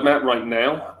our roadmap right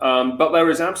now, but there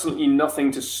is absolutely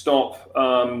nothing to stop,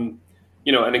 an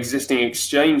existing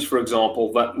exchange, for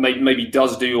example, that maybe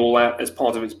does do all that as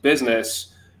part of its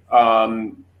business,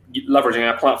 leveraging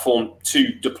our platform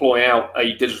to deploy out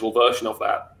a digital version of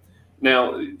that.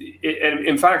 Now,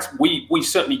 in fact, we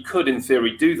certainly could, in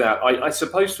theory, do that. I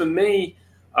suppose for me,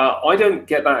 I don't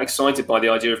get that excited by the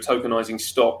idea of tokenizing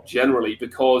stock generally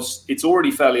because it's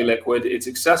already fairly liquid, it's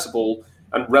accessible,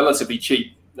 and relatively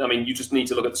cheap. I mean, you just need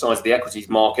to look at the size of the equities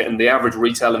market, and the average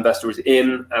retail investor is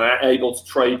in and able to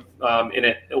trade in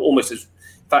it almost as,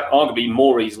 in fact, arguably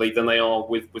more easily than they are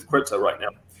with crypto right now.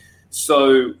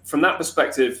 So from that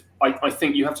perspective, I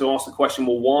think you have to ask the question,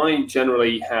 well, why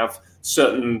generally have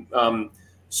certain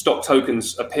stock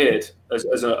tokens appeared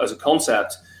as a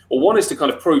concept? Well, one is to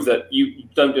kind of prove that you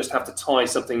don't just have to tie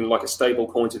something like a stable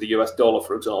coin to the US dollar,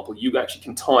 for example. You actually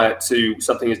can tie it to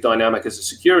something as dynamic as a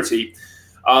security.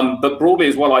 But broadly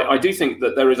as well, I do think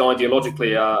that there is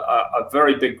ideologically a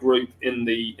very big group in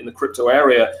the crypto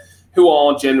area who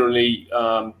are generally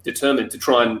determined to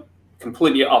try and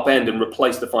completely upend and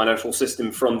replace the financial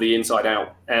system from the inside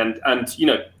out. And you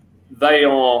know, they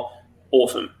are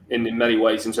awesome in many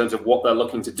ways in terms of what they're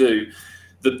looking to do.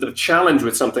 The challenge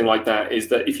with something like that is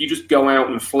that if you just go out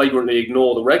and flagrantly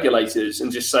ignore the regulators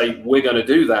and just say, we're going to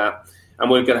do that, and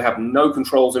we're going to have no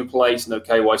controls in place, no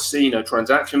KYC, no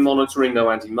transaction monitoring, no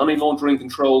anti-money laundering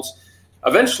controls,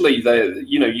 eventually,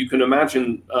 you can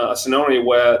imagine a scenario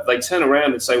where they turn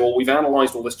around and say, well, we've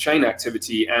analyzed all this chain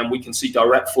activity and we can see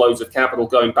direct flows of capital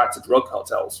going back to drug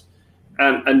cartels.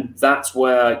 And that's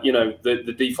where,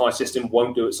 the DeFi system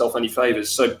won't do itself any favors.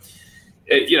 So,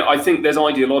 I think there's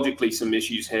ideologically some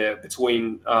issues here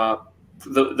between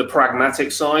the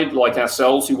pragmatic side, like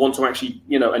ourselves, who want to actually,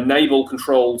 enable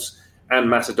controls and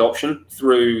mass adoption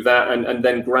through that, and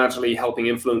then gradually helping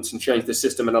influence and change the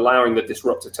system and allowing the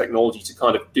disruptive technology to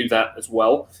kind of do that as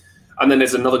well. And then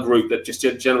there's another group that just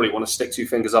generally want to stick two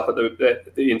fingers up at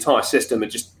the entire system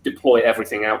and just deploy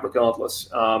everything out regardless.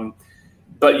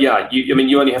 But yeah,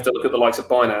 you only have to look at the likes of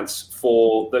Binance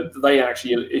they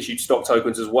actually issued stock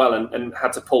tokens as well and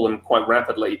had to pull them quite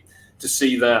rapidly to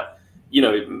see that,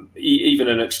 even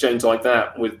an exchange like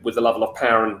that with the level of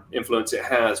power and influence it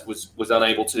has was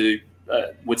unable to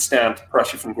withstand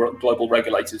pressure from global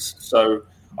regulators. So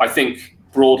I think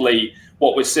broadly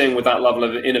what we're seeing with that level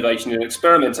of innovation and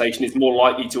experimentation is more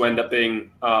likely to end up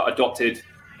being adopted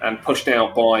and pushed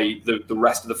out by the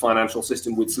rest of the financial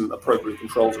system with some appropriate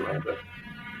controls around it.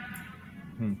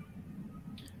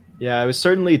 Yeah, it was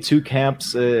certainly two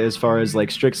camps as far as like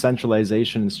strict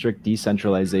centralization and strict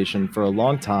decentralization for a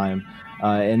long time.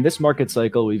 In this market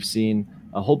cycle, we've seen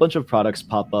a whole bunch of products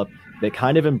pop up that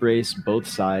kind of embrace both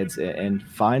sides and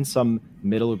find some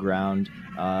middle ground,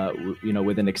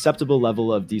 with an acceptable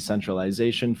level of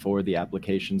decentralization for the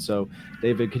application. So,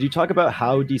 David, could you talk about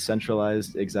how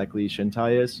decentralized exactly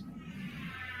Shintai is?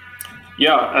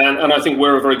 Yeah, and I think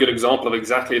we're a very good example of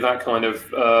exactly that kind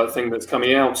of thing that's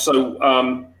coming out.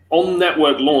 So on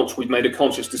network launch, we've made a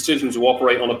conscious decision to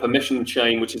operate on a permission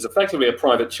chain, which is effectively a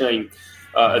private chain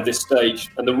at this stage.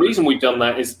 And the reason we've done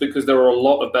that is because there are a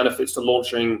lot of benefits to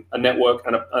launching a network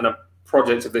and a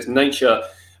project of this nature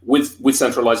with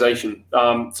centralization.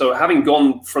 So having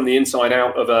gone from the inside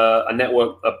out of a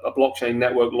network, a blockchain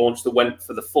network launch that went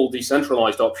for the full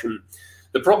decentralized option,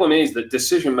 the problem is that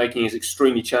decision-making is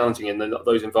extremely challenging in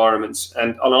those environments.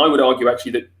 And I would argue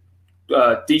actually that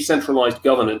decentralized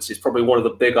governance is probably one of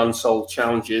the big unsolved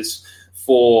challenges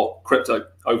for crypto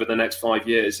over the next 5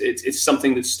 years. It's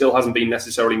something that still hasn't been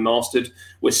necessarily mastered.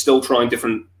 We're still trying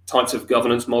different types of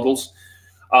governance models.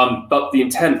 But the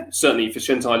intent, certainly for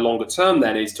Shintai longer term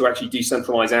then, is to actually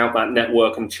decentralize out that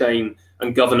network and chain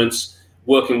and governance,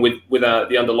 working with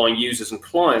the underlying users and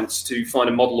clients to find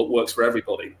a model that works for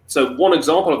everybody. So one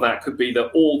example of that could be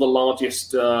that all the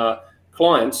largest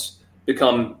clients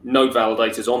become node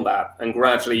validators on that and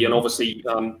gradually and obviously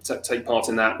take part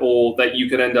in that, or that you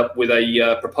could end up with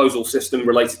a proposal system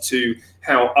related to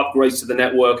how upgrades to the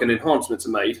network and enhancements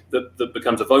are made that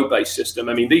becomes a vote-based system.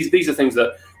 I mean, these are things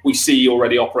that we see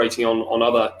already operating on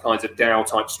other kinds of DAO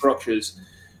type structures.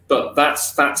 But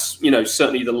that's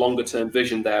certainly the longer term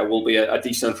vision. There will be a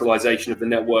decentralization of the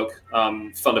network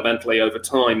fundamentally over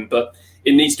time, but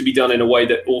it needs to be done in a way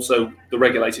that also the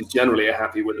regulators generally are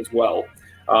happy with as well.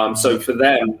 So for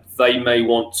them, they may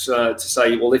want to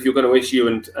say, well, if you're going to issue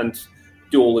and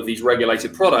do all of these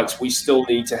regulated products, we still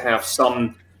need to have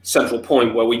some central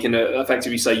point where we can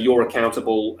effectively say you're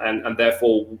accountable and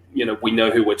therefore we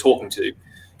know who we're talking to.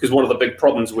 Because one of the big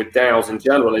problems with DAOs in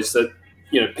general is that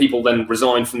people then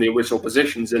resign from the original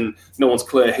positions and no one's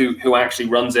clear who actually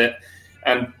runs it.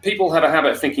 And people have a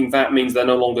habit of thinking that means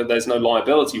there's no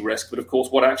liability risk. But of course,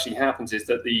 what actually happens is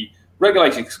that the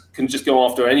regulators can just go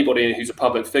after anybody who's a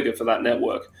public figure for that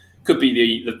network. Could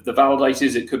be the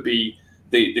validators, it could be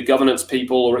the governance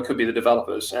people, or it could be the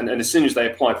developers. And as soon as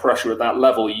they apply pressure at that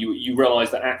level, you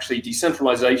realize that actually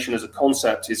decentralization as a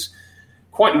concept is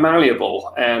quite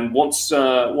malleable, and once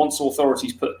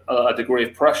authorities put a degree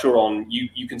of pressure on,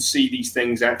 you can see these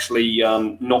things actually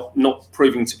not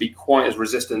proving to be quite as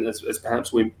resistant as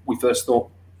perhaps we first thought.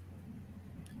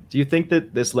 Do you think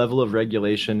that this level of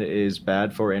regulation is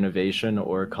bad for innovation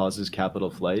or causes capital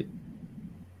flight?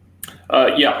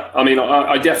 Yeah, I mean,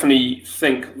 I definitely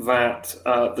think that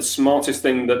the smartest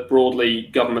thing that broadly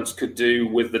governments could do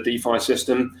with the DeFi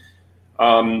system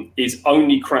is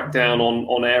only crack down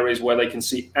on areas where they can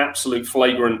see absolute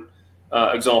flagrant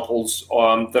examples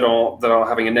that are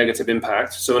having a negative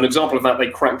impact. So an example of that, they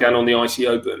cracked down on the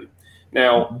ICO boom.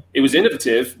 Now, it was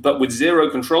innovative, but with zero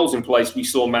controls in place, we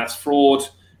saw mass fraud,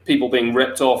 people being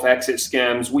ripped off, exit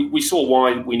scams. We saw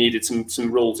why we needed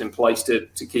some rules in place to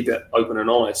keep it open and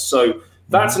honest. So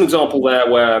that's an example there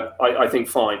where I think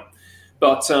fine.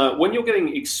 But when you're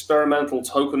getting experimental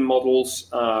token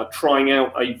models, trying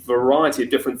out a variety of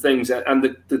different things, and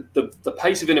the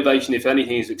pace of innovation, if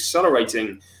anything, is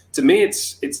accelerating, to me,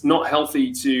 it's not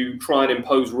healthy to try and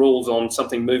impose rules on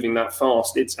something moving that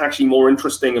fast. It's actually more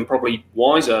interesting and probably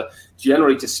wiser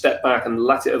generally to step back and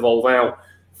let it evolve out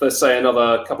for, say,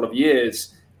 another couple of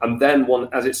years. And then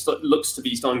as it looks to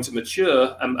be starting to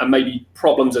mature and maybe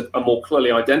problems are more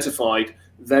clearly identified,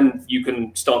 then you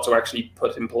can start to actually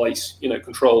put in place,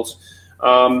 controls.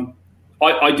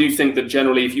 I do think that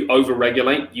generally if you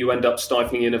over-regulate, you end up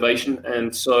stifling innovation.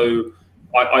 And so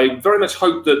I very much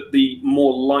hope that the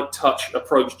more light touch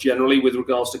approach generally with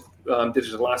regards to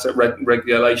digital asset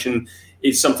regulation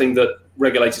is something that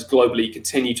regulators globally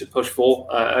continue to push for.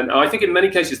 And I think in many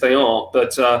cases they are,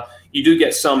 but you do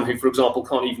get some who, for example,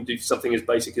 can't even do something as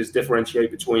basic as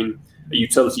differentiate between a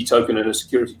utility token and a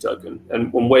security token.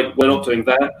 And when we're not doing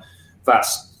that,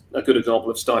 that's a good example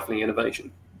of stifling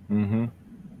innovation. Mm-hmm.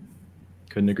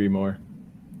 Couldn't agree more.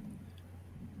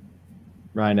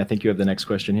 Ryan, I think you have the next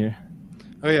question here.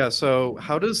 Oh yeah, so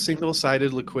how does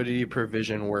single-sided liquidity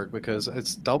provision work? Because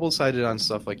it's double-sided on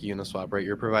stuff like Uniswap, right?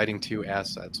 You're providing two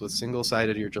assets. With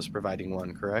single-sided, you're just providing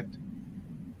one, correct?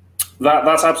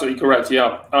 That's absolutely correct,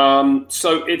 yeah.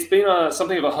 So it's been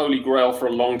something of a holy grail for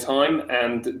a long time,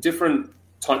 and different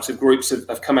types of groups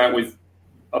have come out with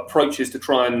approaches to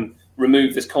try and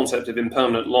remove this concept of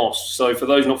impermanent loss. So for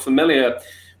those not familiar,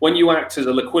 when you act as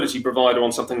a liquidity provider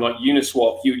on something like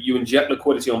Uniswap, you inject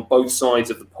liquidity on both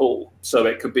sides of the pool. So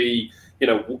it could be,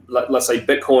 let's say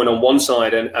Bitcoin on one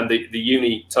side and the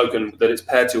Uni token that it's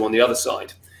paired to on the other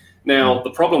side. Now, the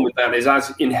problem with that is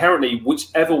as inherently,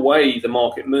 whichever way the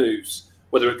market moves,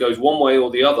 whether it goes one way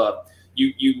or the other,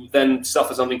 you then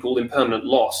suffer something called impermanent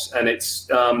loss. And it's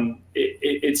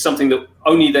something that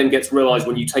only then gets realized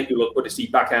when you take your liquidity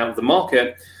back out of the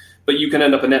market. But you can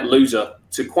end up a net loser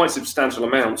to quite substantial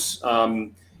amounts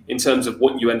in terms of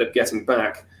what you end up getting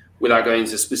back without going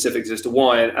into specifics as to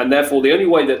why. And therefore, the only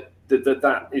way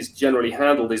that is generally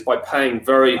handled is by paying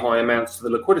very high amounts to the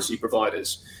liquidity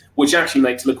providers, which actually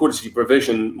makes liquidity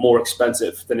provision more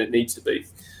expensive than it needs to be.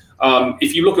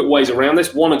 If you look at ways around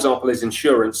this, one example is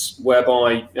insurance,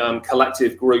 whereby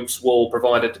collective groups will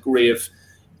provide a degree of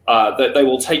that they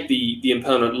will take the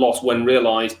impermanent loss when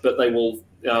realized, but they will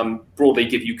broadly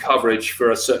give you coverage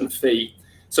for a certain fee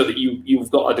so that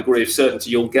you've got a degree of certainty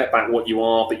you'll get back what you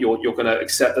are, but you're going to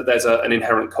accept that there's an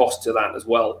inherent cost to that as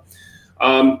well.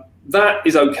 That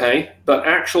is okay, but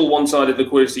actual one-sided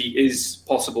liquidity is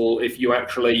possible if you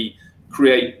actually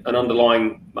create an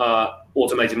underlying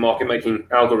automated market-making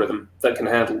algorithm that can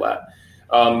handle that.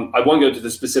 I won't go into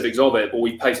the specifics of it, but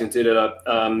we patented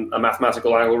a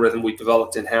mathematical algorithm we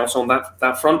developed in-house on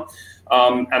that front.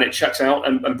 And it checks out.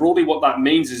 And broadly what that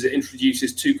means is it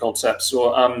introduces two concepts.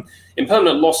 So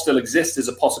impermanent loss still exists as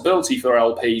a possibility for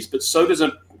LPs, but so does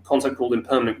a concept called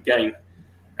impermanent gain.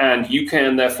 And you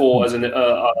can, therefore, as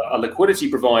a liquidity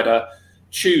provider,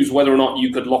 choose whether or not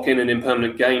you could lock in an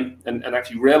impermanent gain and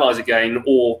actually realize a gain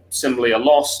or similarly a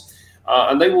loss.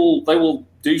 And they will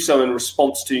do so in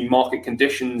response to market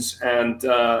conditions and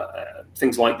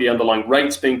things like the underlying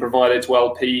rates being provided to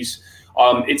LPs.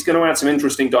 It's going to add some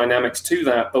interesting dynamics to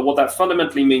that. But what that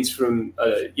fundamentally means from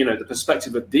the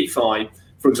perspective of DeFi,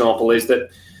 for example, is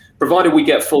that provided we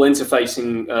get full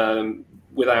interfacing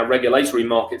with our regulatory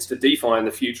markets to DeFi in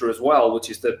the future as well, which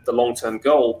is the long-term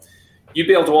goal, you'd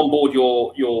be able to onboard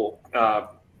your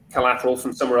collateral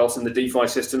from somewhere else in the DeFi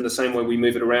system the same way we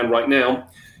move it around right now.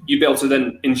 You'd be able to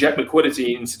then inject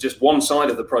liquidity into just one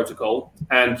side of the protocol,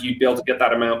 and you'd be able to get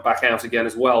that amount back out again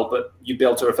as well. But you'd be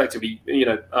able to effectively,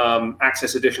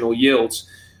 access additional yields.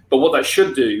 But what that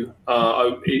should do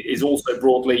is also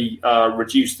broadly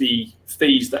reduce the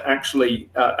fees that actually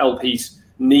LPs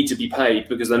need to be paid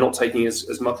because they're not taking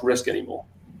as much risk anymore.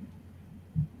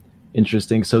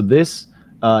 Interesting. So this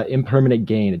impermanent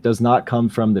gain, it does not come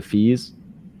from the fees?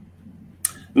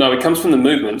 No, it comes from the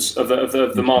movements of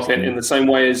the market in the same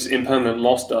way as impermanent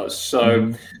loss does.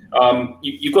 So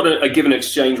you've got a given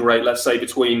exchange rate, let's say,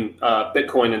 between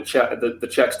Bitcoin and the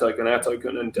Chex token, our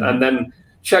token, and then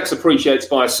Chex appreciates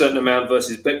by a certain amount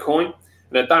versus Bitcoin.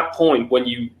 And at that point, when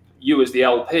you as the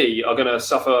LP are going to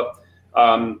suffer,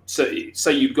 so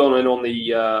say you'd gone in on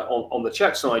the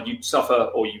check side, you'd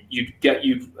suffer, or you'd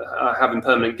have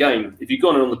impermanent gain. If you'd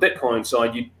gone in on the Bitcoin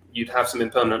side, you'd have some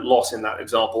impermanent loss in that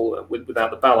example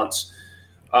without the balance.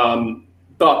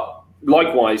 But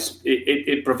likewise,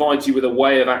 it provides you with a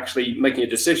way of actually making a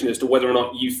decision as to whether or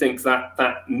not you think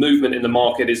that movement in the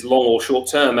market is long or short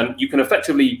term. And you can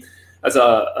effectively, as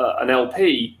an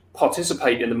LP,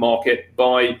 participate in the market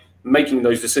by making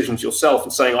those decisions yourself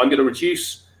and saying, I'm going to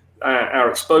reduce our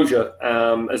exposure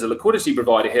as a liquidity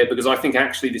provider here because I think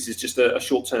actually this is just a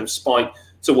short-term spike.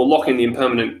 So we'll lock in the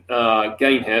impermanent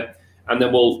gain here, and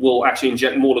then we'll actually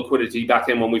inject more liquidity back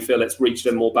in when we feel it's reached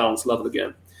a more balanced level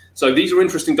again. So these are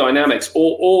interesting dynamics,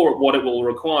 or what it will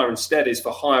require instead is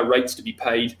for higher rates to be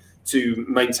paid to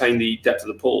maintain the depth of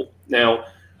the pool. Now,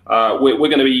 we're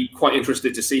going to be quite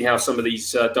interested to see how some of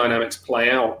these dynamics play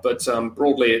out, but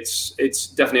broadly, it's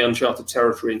definitely uncharted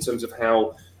territory in terms of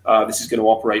how this is going to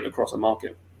operate across the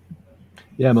market.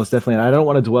 Yeah, most definitely. And I don't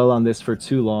want to dwell on this for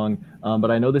too long, but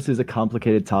I know this is a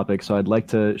complicated topic, so I'd like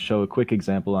to show a quick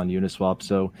example on Uniswap.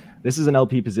 So this is an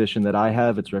LP position that I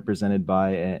have. It's represented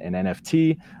by an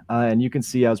NFT, and you can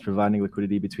see I was providing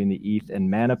liquidity between the ETH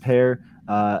and Mana pair,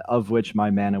 of which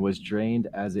my Mana was drained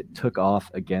as it took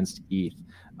off against ETH.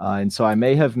 And so I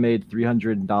may have made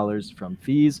 $300 from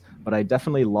fees, but I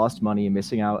definitely lost money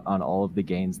missing out on all of the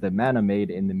gains that Mana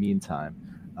made in the meantime.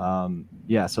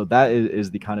 Yeah, so that is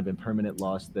the kind of impermanent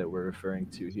loss that we're referring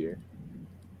to here.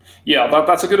 Yeah,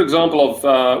 that's a good example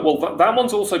of, that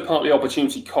one's also partly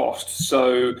opportunity cost.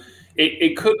 So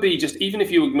it could be just, even if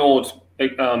you ignored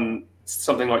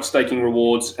something like staking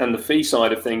rewards and the fee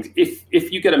side of things,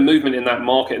 if you get a movement in that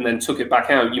market and then took it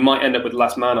back out, you might end up with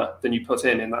less Mana than you put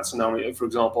in that scenario, for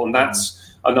example. And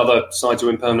that's another side to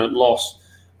impermanent loss.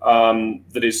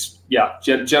 That is,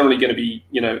 generally going to be,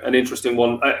 an interesting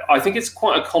one. I think it's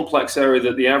quite a complex area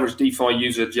that the average DeFi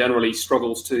user generally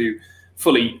struggles to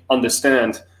fully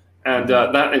understand. And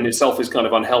that in itself is kind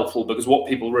of unhelpful because what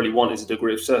people really want is a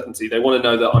degree of certainty. They want to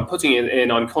know that I'm putting it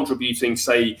in, I'm contributing,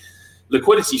 say,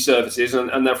 liquidity services,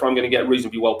 and therefore I'm going to get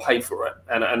reasonably well paid for it.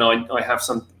 And I have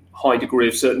some high degree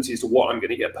of certainty as to what I'm going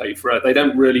to get paid for it. They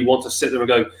don't really want to sit there and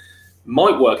go,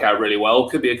 might work out really well,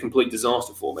 could be a complete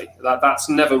disaster for me. That's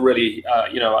never really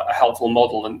a helpful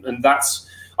model, and that's,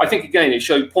 I think, again,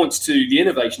 it points to the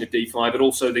innovation of DeFi, but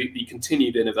also the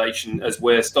continued innovation as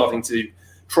we're starting to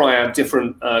try out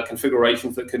different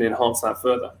configurations that can enhance that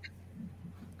further.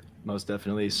 Most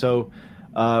definitely. So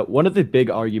one of the big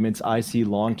arguments I see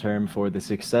long-term for the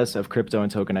success of crypto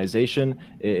and tokenization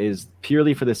is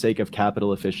purely for the sake of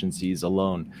capital efficiencies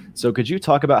alone. So could you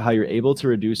talk about how you're able to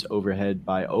reduce overhead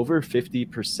by over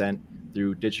 50%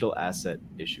 through digital asset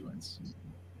issuance?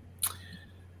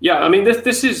 Yeah, I mean,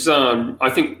 this is, I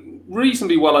think,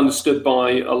 reasonably well understood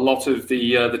by a lot of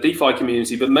the DeFi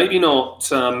community, but maybe not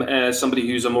as somebody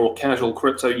who's a more casual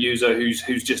crypto user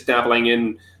who's just dabbling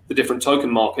in the different token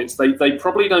markets. They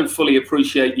probably don't fully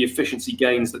appreciate the efficiency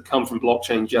gains that come from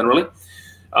blockchain generally,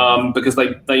 because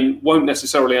they won't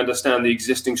necessarily understand the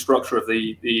existing structure of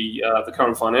the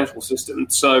current financial system.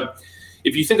 So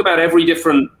if you think about every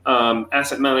different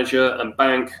asset manager and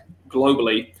bank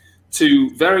globally,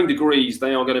 to varying degrees,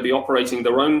 they are going to be operating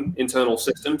their own internal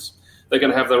systems. They're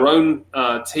going to have their own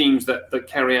teams that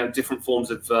carry out different forms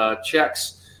of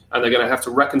checks. And they're going to have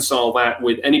to reconcile that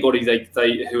with anybody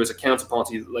who is a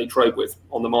counterparty that they trade with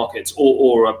on the markets,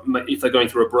 or if they're going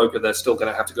through a broker, they're still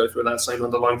going to have to go through that same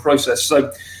underlying process.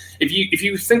 So, if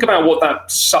you think about what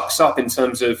that sucks up in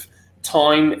terms of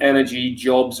time, energy,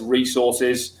 jobs,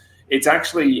 resources, it's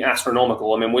actually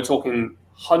astronomical. I mean, we're talking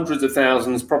hundreds of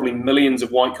thousands, probably millions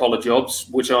of white collar jobs,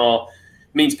 which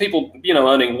means people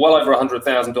earning well over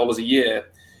 $100,000 a year.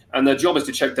 And their job is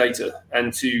to check data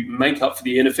and to make up for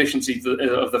the inefficiency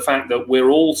of the fact that we're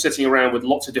all sitting around with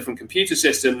lots of different computer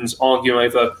systems arguing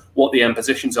over what the end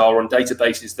positions are on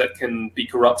databases that can be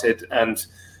corrupted and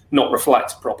not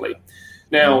reflect properly.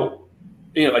 Now,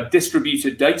 a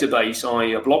distributed database,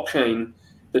 i.e. a blockchain,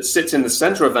 that sits in the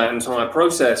center of that entire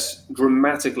process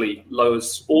dramatically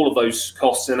lowers all of those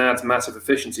costs and adds massive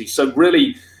efficiency. So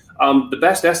really, the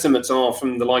best estimates are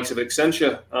from the likes of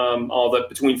Accenture are that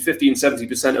between 50 and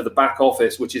 70% of the back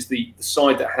office, which is the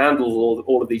side that handles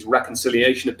all of these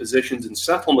reconciliation of positions and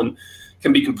settlement,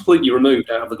 can be completely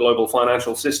removed out of the global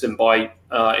financial system by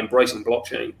embracing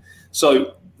blockchain.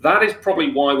 So that is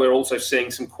probably why we're also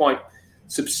seeing some quite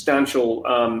substantial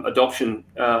adoption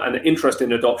and interest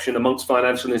in adoption amongst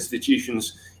financial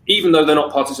institutions, even though they're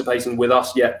not participating with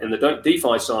us yet in the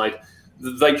DeFi side.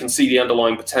 They can see the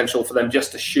underlying potential for them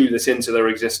just to shoe this into their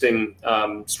existing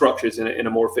structures in a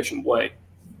more efficient way.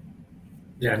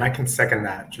 Yeah, and I can second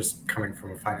that, just coming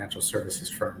from a financial services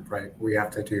firm, right? We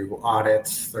have to do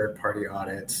audits, third-party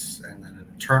audits, and then an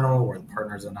internal where the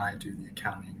partners and I do the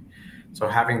accounting. So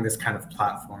having this kind of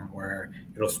platform where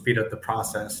it'll speed up the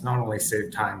process, not only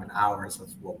save time and hours of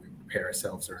what we pay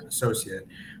ourselves or an associate,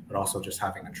 but also just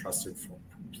having a trusted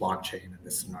blockchain in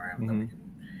this scenario that we can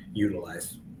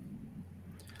utilize.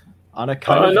 On a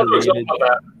kind of another example of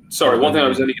that. Sorry, one thing I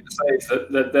was only going to say is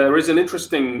that there is an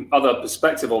interesting other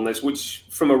perspective on this, which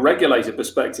from a regulator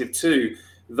perspective too,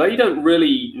 they don't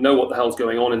really know what the hell's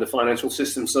going on in the financial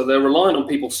system. So they're reliant on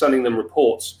people sending them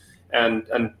reports and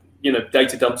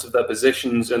data dumps of their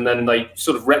positions, and then they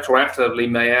sort of retroactively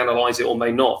may analyze it or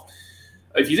may not.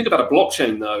 If you think about a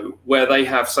blockchain though, where they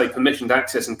have, say, permissioned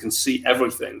access and can see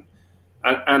everything,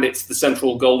 and it's the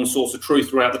central golden source of truth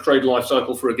throughout the trade life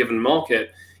cycle for a given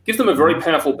market, gives them a very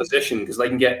powerful position because they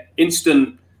can get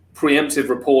instant preemptive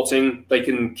reporting. They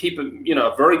can keep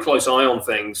a very close eye on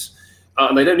things,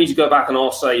 and they don't need to go back and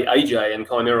ask, say, AJ and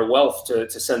Chimera Wealth to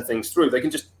send things through. They can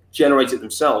just generate it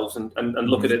themselves and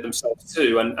look at it themselves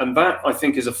too. And that, I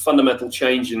think, is a fundamental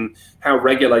change in how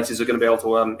regulators are going to be able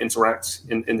to interact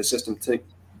in the system too.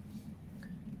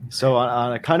 So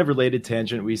on a kind of related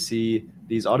tangent, we see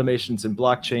these automations in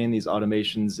blockchain, these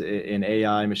automations in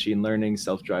AI, machine learning,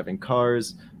 self-driving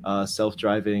cars,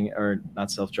 self-driving, or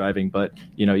not self-driving, but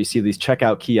you see these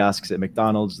checkout kiosks at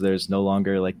McDonald's. There's no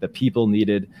longer like the people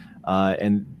needed,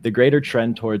 and the greater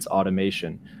trend towards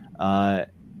automation. A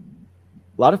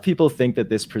lot of people think that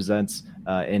this presents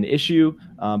an issue,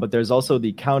 but there's also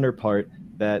the counterpart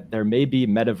that there may be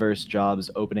metaverse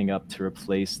jobs opening up to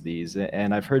replace these.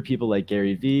 And I've heard people like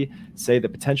Gary Vee say that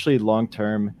potentially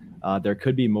long-term, there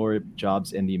could be more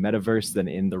jobs in the metaverse than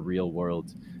in the real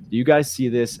world. Do you guys see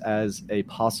this as a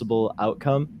possible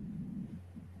outcome?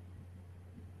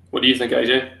 What do you think,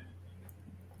 AJ?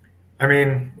 I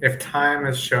mean, if time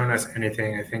has shown us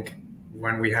anything, I think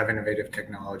when we have innovative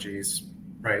technologies,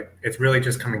 right, it's really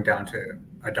just coming down to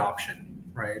adoption.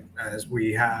 Right, as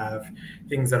we have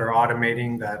things that are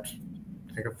automating that,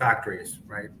 think of factories,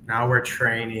 right? Now we're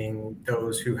training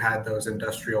those who had those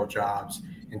industrial jobs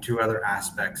into other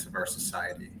aspects of our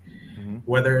society. Mm-hmm.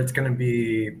 Whether it's going to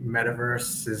be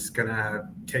metaverse is going to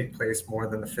take place more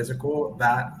than the physical,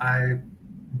 that I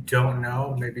don't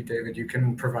know. Maybe David, you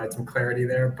can provide some clarity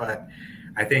there, but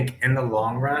I think in the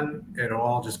long run, it'll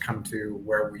all just come to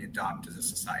where we adopt as a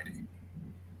society.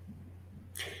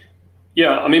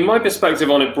 Yeah, I mean, my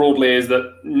perspective on it broadly is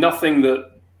that nothing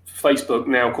that Facebook,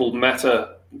 now called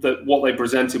Meta, that what they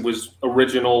presented was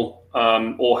original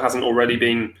or hasn't already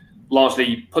been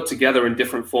largely put together in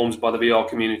different forms by the VR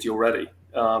community already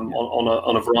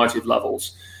on a variety of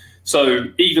levels. So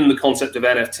even the concept of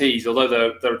NFTs, although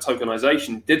they're a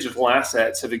tokenization, digital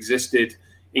assets have existed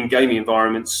in gaming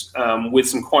environments with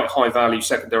some quite high value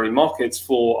secondary markets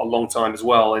for a long time as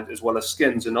well as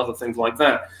skins and other things like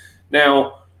that.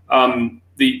 Now,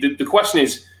 the question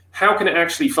is, how can it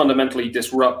actually fundamentally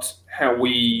disrupt how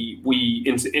we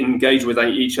engage with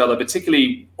each other,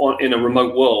 particularly in a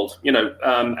remote world?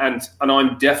 And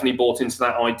I'm definitely bought into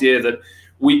that idea that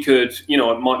we could,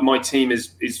 my team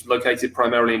is located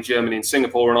primarily in Germany and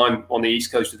Singapore, and I'm on the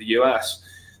East Coast of the US.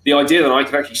 The idea that I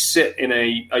could actually sit in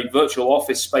a virtual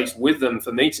office space with them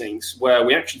for meetings where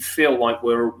we actually feel like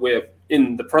we're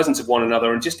in the presence of one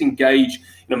another and just engage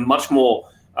in a much more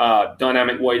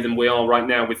dynamic way than we are right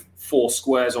now with four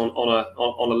squares on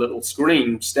a little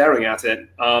screen staring at it.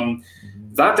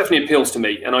 That definitely appeals to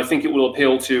me, and I think it will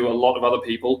appeal to a lot of other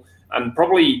people, and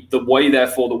probably the way,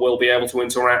 therefore, that we'll be able to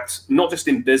interact, not just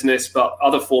in business, but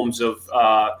other forms of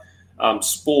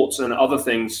sports and other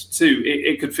things too.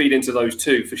 It could feed into those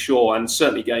too, for sure, and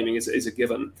certainly gaming is a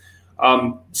given.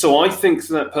 So I think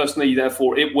that personally,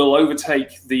 therefore, it will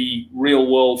overtake the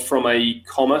real world from a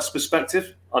commerce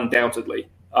perspective, undoubtedly.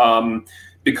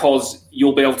 Because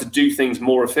you'll be able to do things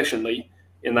more efficiently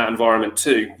in that environment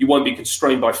too. You won't be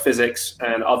constrained by physics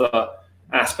and other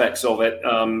aspects of it.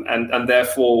 And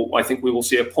therefore, I think we will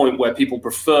see a point where people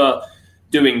prefer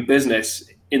doing business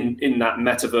in that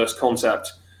metaverse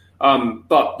concept.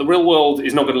 But the real world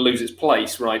is not going to lose its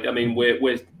place, right? I mean,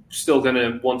 we're still going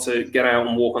to want to get out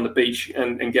and walk on the beach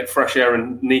and get fresh air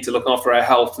and need to look after our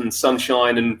health and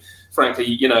sunshine. And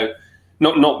frankly,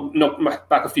 not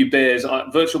back a few beers.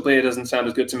 Virtual beer doesn't sound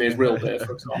as good to me as real beer,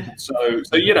 for example. So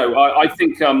I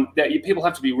think that people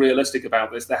have to be realistic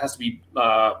about this. There has to be,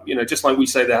 just like we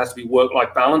say, there has to be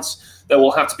work-life balance. There will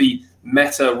have to be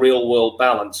meta real-world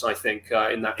balance, I think,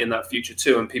 in that future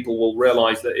too. And people will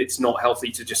realize that it's not healthy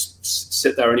to just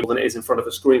sit there any more than it is in front of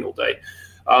a screen all day.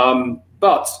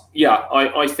 But yeah,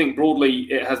 I think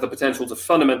broadly it has the potential to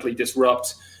fundamentally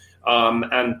disrupt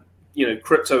and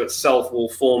crypto itself will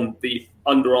form the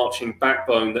underarching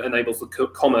backbone that enables the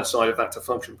commerce side of that to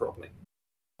function properly.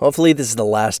 Hopefully this is the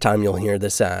last time you'll hear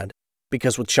this ad,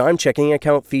 because with Chime checking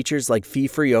account features like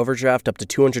fee-free overdraft up to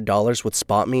 $200 with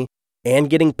SpotMe and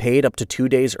getting paid up to 2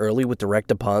 days early with direct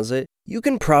deposit, you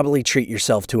can probably treat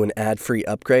yourself to an ad-free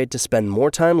upgrade to spend more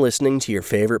time listening to your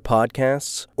favorite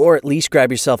podcasts, or at least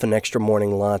grab yourself an extra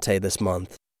morning latte this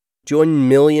month. Join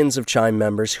millions of Chime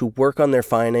members who work on their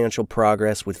financial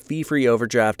progress with fee-free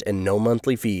overdraft and no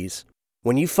monthly fees.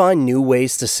 When you find new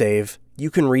ways to save, you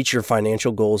can reach your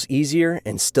financial goals easier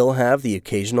and still have the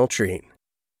occasional treat.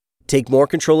 Take more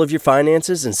control of your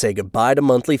finances and say goodbye to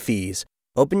monthly fees.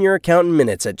 Open your account in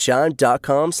minutes at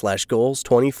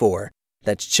chime.com/goals24.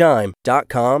 That's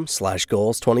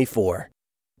chime.com/goals24.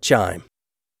 Chime.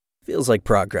 Feels like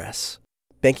progress.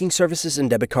 Banking services and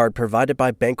debit card provided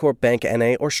by Bancorp Bank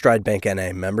N.A. or Stride Bank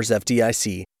N.A. Members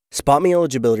FDIC. SpotMe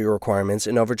eligibility requirements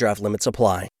and overdraft limits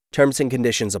apply. Terms and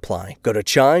conditions apply. Go to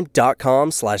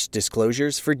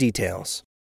chime.com/disclosures for details.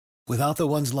 Without the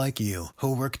ones like you,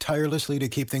 who work tirelessly to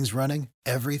keep things running,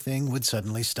 everything would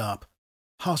suddenly stop.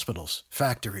 Hospitals,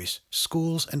 factories,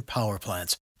 schools, and power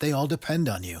plants, they all depend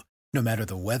on you. No matter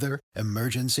the weather,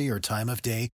 emergency, or time of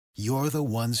day, you're the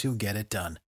ones who get it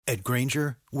done. At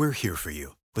Grainger, we're here for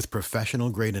you with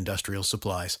professional-grade industrial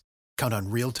supplies. Count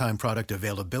on real-time product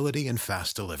availability and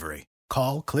fast delivery.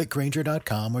 Call, click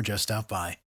Grainger.com, or just stop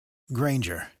by.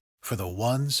 Grainger, for the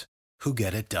ones who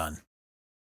get it done.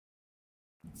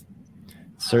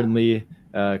 Certainly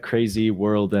a crazy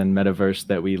world and metaverse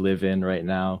that we live in right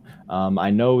now.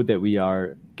 I know that we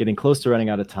are getting close to running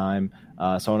out of time.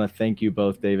 So I want to thank you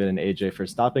both, David and AJ, for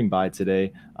stopping by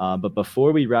today. But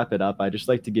before we wrap it up, I'd just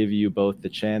like to give you both the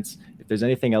chance. If there's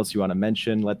anything else you want to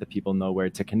mention, let the people know where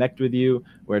to connect with you,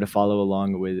 where to follow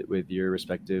along with your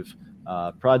respective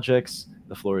projects.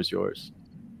 The floor is yours.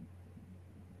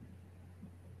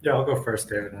 Yeah, I'll go first,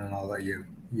 David, and then I'll let you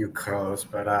close.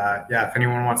 But if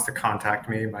anyone wants to contact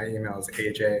me, my email is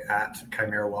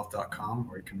aj@chimerawealth.com,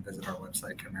 or you can visit our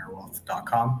website,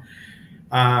 chimerawealth.com.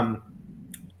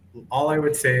 All I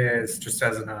would say is, just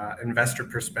as an investor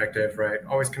perspective, right,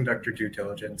 always conduct your due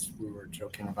diligence. We were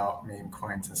joking about meme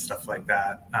coins and stuff like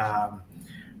that.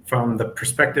 From the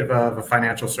perspective of a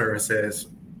financial services,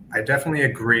 I definitely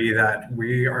agree that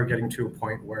we are getting to a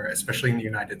point where, especially in the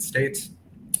United States,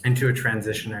 into a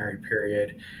transitionary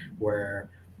period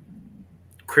where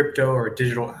crypto or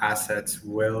digital assets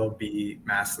will be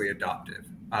massively adopted.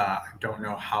 I don't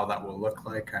know how that will look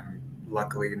like. I'm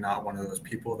luckily not one of those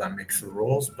people that makes the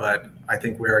rules, but I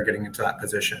think we are getting into that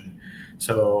position.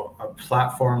 So a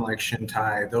platform like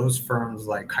Shintai, those firms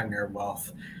like Chimera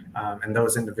Wealth, and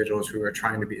those individuals who are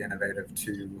trying to be innovative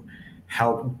to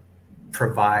help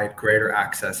provide greater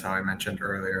access, how I mentioned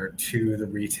earlier, to the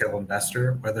retail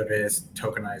investor, whether it is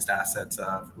tokenized assets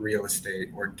of real estate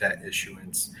or debt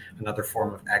issuance, another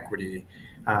form of equity.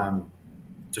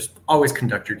 Just always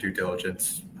conduct your due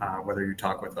diligence, whether you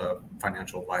talk with a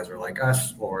financial advisor like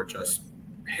us or just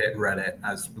hit Reddit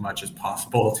as much as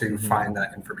possible to find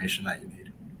that information that you need.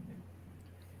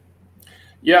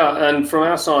 Yeah, and from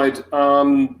our side,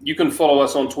 you can follow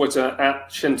us on Twitter at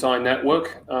Shintai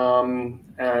Network,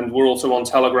 and we're also on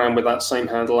Telegram with that same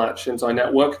handle at Shintai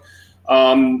Network.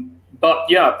 But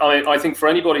yeah, I think for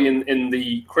anybody in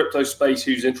the crypto space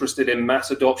who's interested in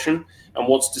mass adoption and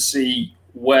wants to see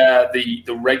where the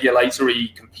regulatory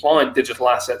compliant digital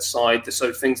asset side,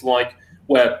 so things like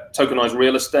where tokenized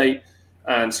real estate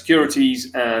and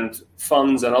securities and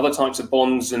funds and other types of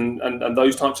bonds and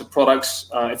those types of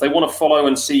products, if they want to follow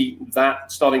and see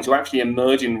that starting to actually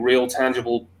emerge in real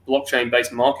tangible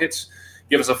blockchain-based markets,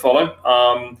 give us a follow.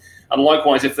 And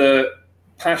likewise, if they're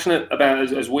passionate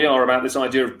about, as we are, about this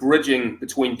idea of bridging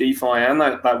between DeFi and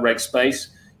that reg space,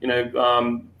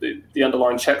 the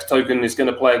underlying checks token is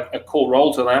going to play a core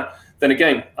role to that, then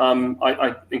again,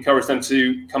 I encourage them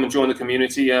to come and join the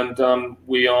community, and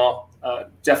we are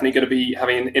definitely going to be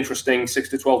having an interesting 6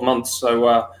 to 12 months.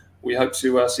 So we hope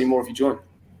to see more of you join.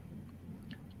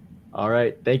 All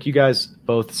right. Thank you guys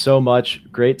both so much.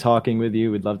 Great talking with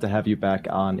you. We'd love to have you back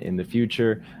on in the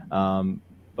future.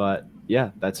 But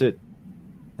yeah, that's it.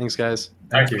 Thanks, guys.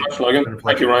 Thank you much, Logan.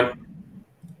 Thank you, Ryan.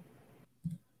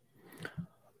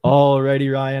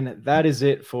 Alrighty, Ryan, that is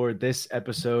it for this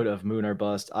episode of Moon or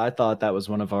Bust. I thought that was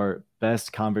one of our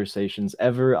best conversations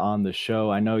ever on the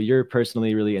show. I know you're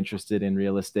personally really interested in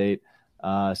real estate.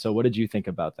 So what did you think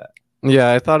about that?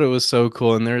 Yeah, I thought it was so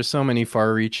cool. And there are so many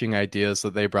far-reaching ideas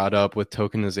that they brought up with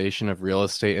tokenization of real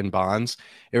estate and bonds.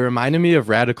 It reminded me of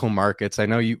Radical Markets. I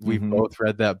know we've both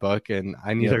read that book, and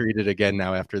I need to read it again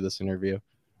now after this interview.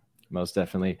 Most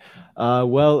definitely.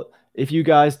 Well, If you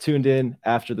guys tuned in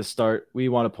after the start, we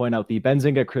want to point out the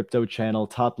Benzinga Crypto channel,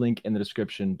 top link in the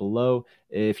description below.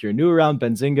 If you're new around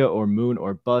Benzinga or Moon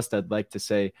or Bust, I'd like to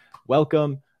say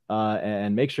welcome,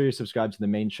 and make sure you subscribe to the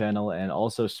main channel and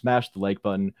also smash the like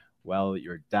button while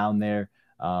you're down there.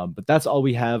 But that's all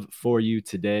we have for you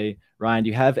today. Ryan, do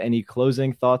you have any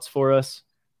closing thoughts for us?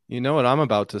 You know what I'm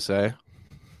about to say.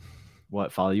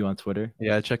 What, follow you on Twitter?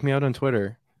 Yeah, check me out on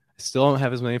Twitter. I still don't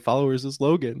have as many followers as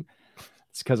Logan.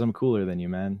 It's because I'm cooler than you,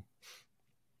 man.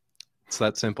 It's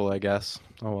that simple, I guess.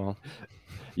 Oh, well.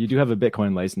 You do have a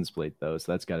Bitcoin license plate, though, so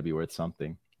that's got to be worth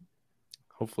something.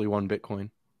 Hopefully 1 Bitcoin.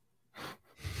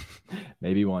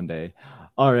 Maybe one day.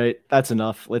 All right, that's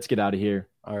enough. Let's get out of here.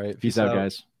 All right. Peace out,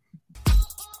 guys.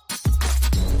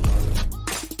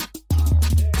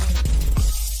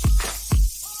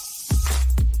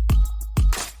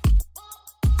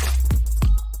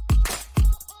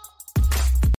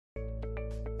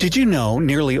 Did you know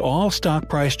nearly all stock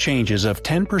price changes of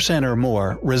 10% or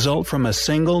more result from a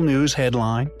single news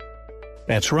headline?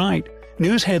 That's right.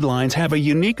 News headlines have a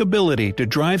unique ability to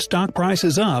drive stock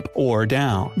prices up or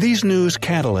down. These news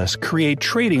catalysts create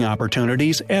trading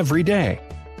opportunities every day.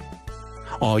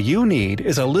 All you need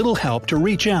is a little help to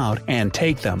reach out and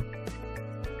take them.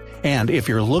 And if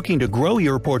you're looking to grow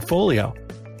your portfolio,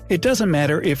 it doesn't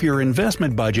matter if your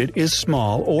investment budget is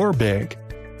small or big.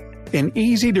 An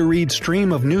easy-to-read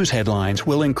stream of news headlines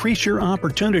will increase your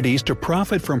opportunities to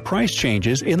profit from price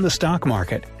changes in the stock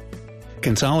market,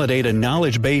 consolidate a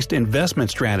knowledge-based investment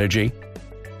strategy,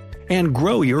 and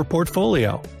grow your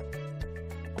portfolio.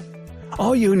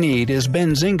 All you need is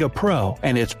Benzinga Pro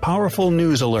and its powerful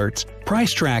news alerts,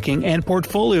 price tracking, and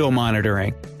portfolio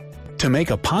monitoring to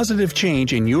make a positive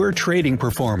change in your trading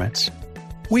performance.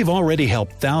 We've already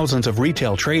helped thousands of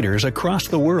retail traders across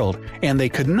the world, and they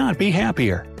could not be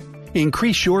happier.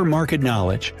 Increase your market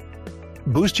knowledge,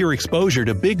 boost your exposure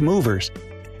to big movers,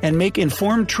 and make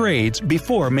informed trades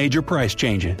before major price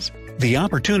changes. The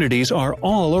opportunities are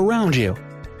all around you.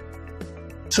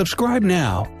 Subscribe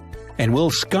now, and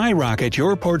we'll skyrocket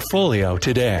your portfolio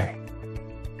today.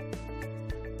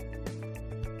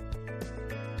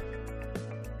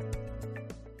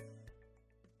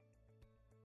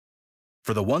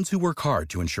 For the ones who work hard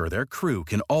to ensure their crew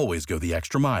can always go the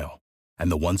extra mile,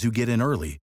 and the ones who get in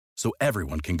early so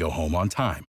everyone can go home on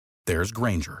time, there's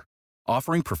Grainger,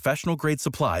 offering professional-grade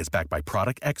supplies backed by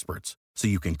product experts so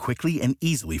you can quickly and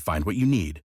easily find what you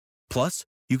need. Plus,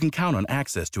 you can count on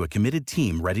access to a committed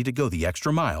team ready to go the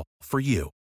extra mile for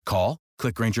you. Call,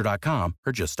 click Grainger.com,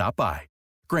 or just stop by.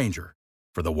 Grainger,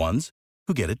 for the ones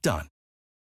who get it done.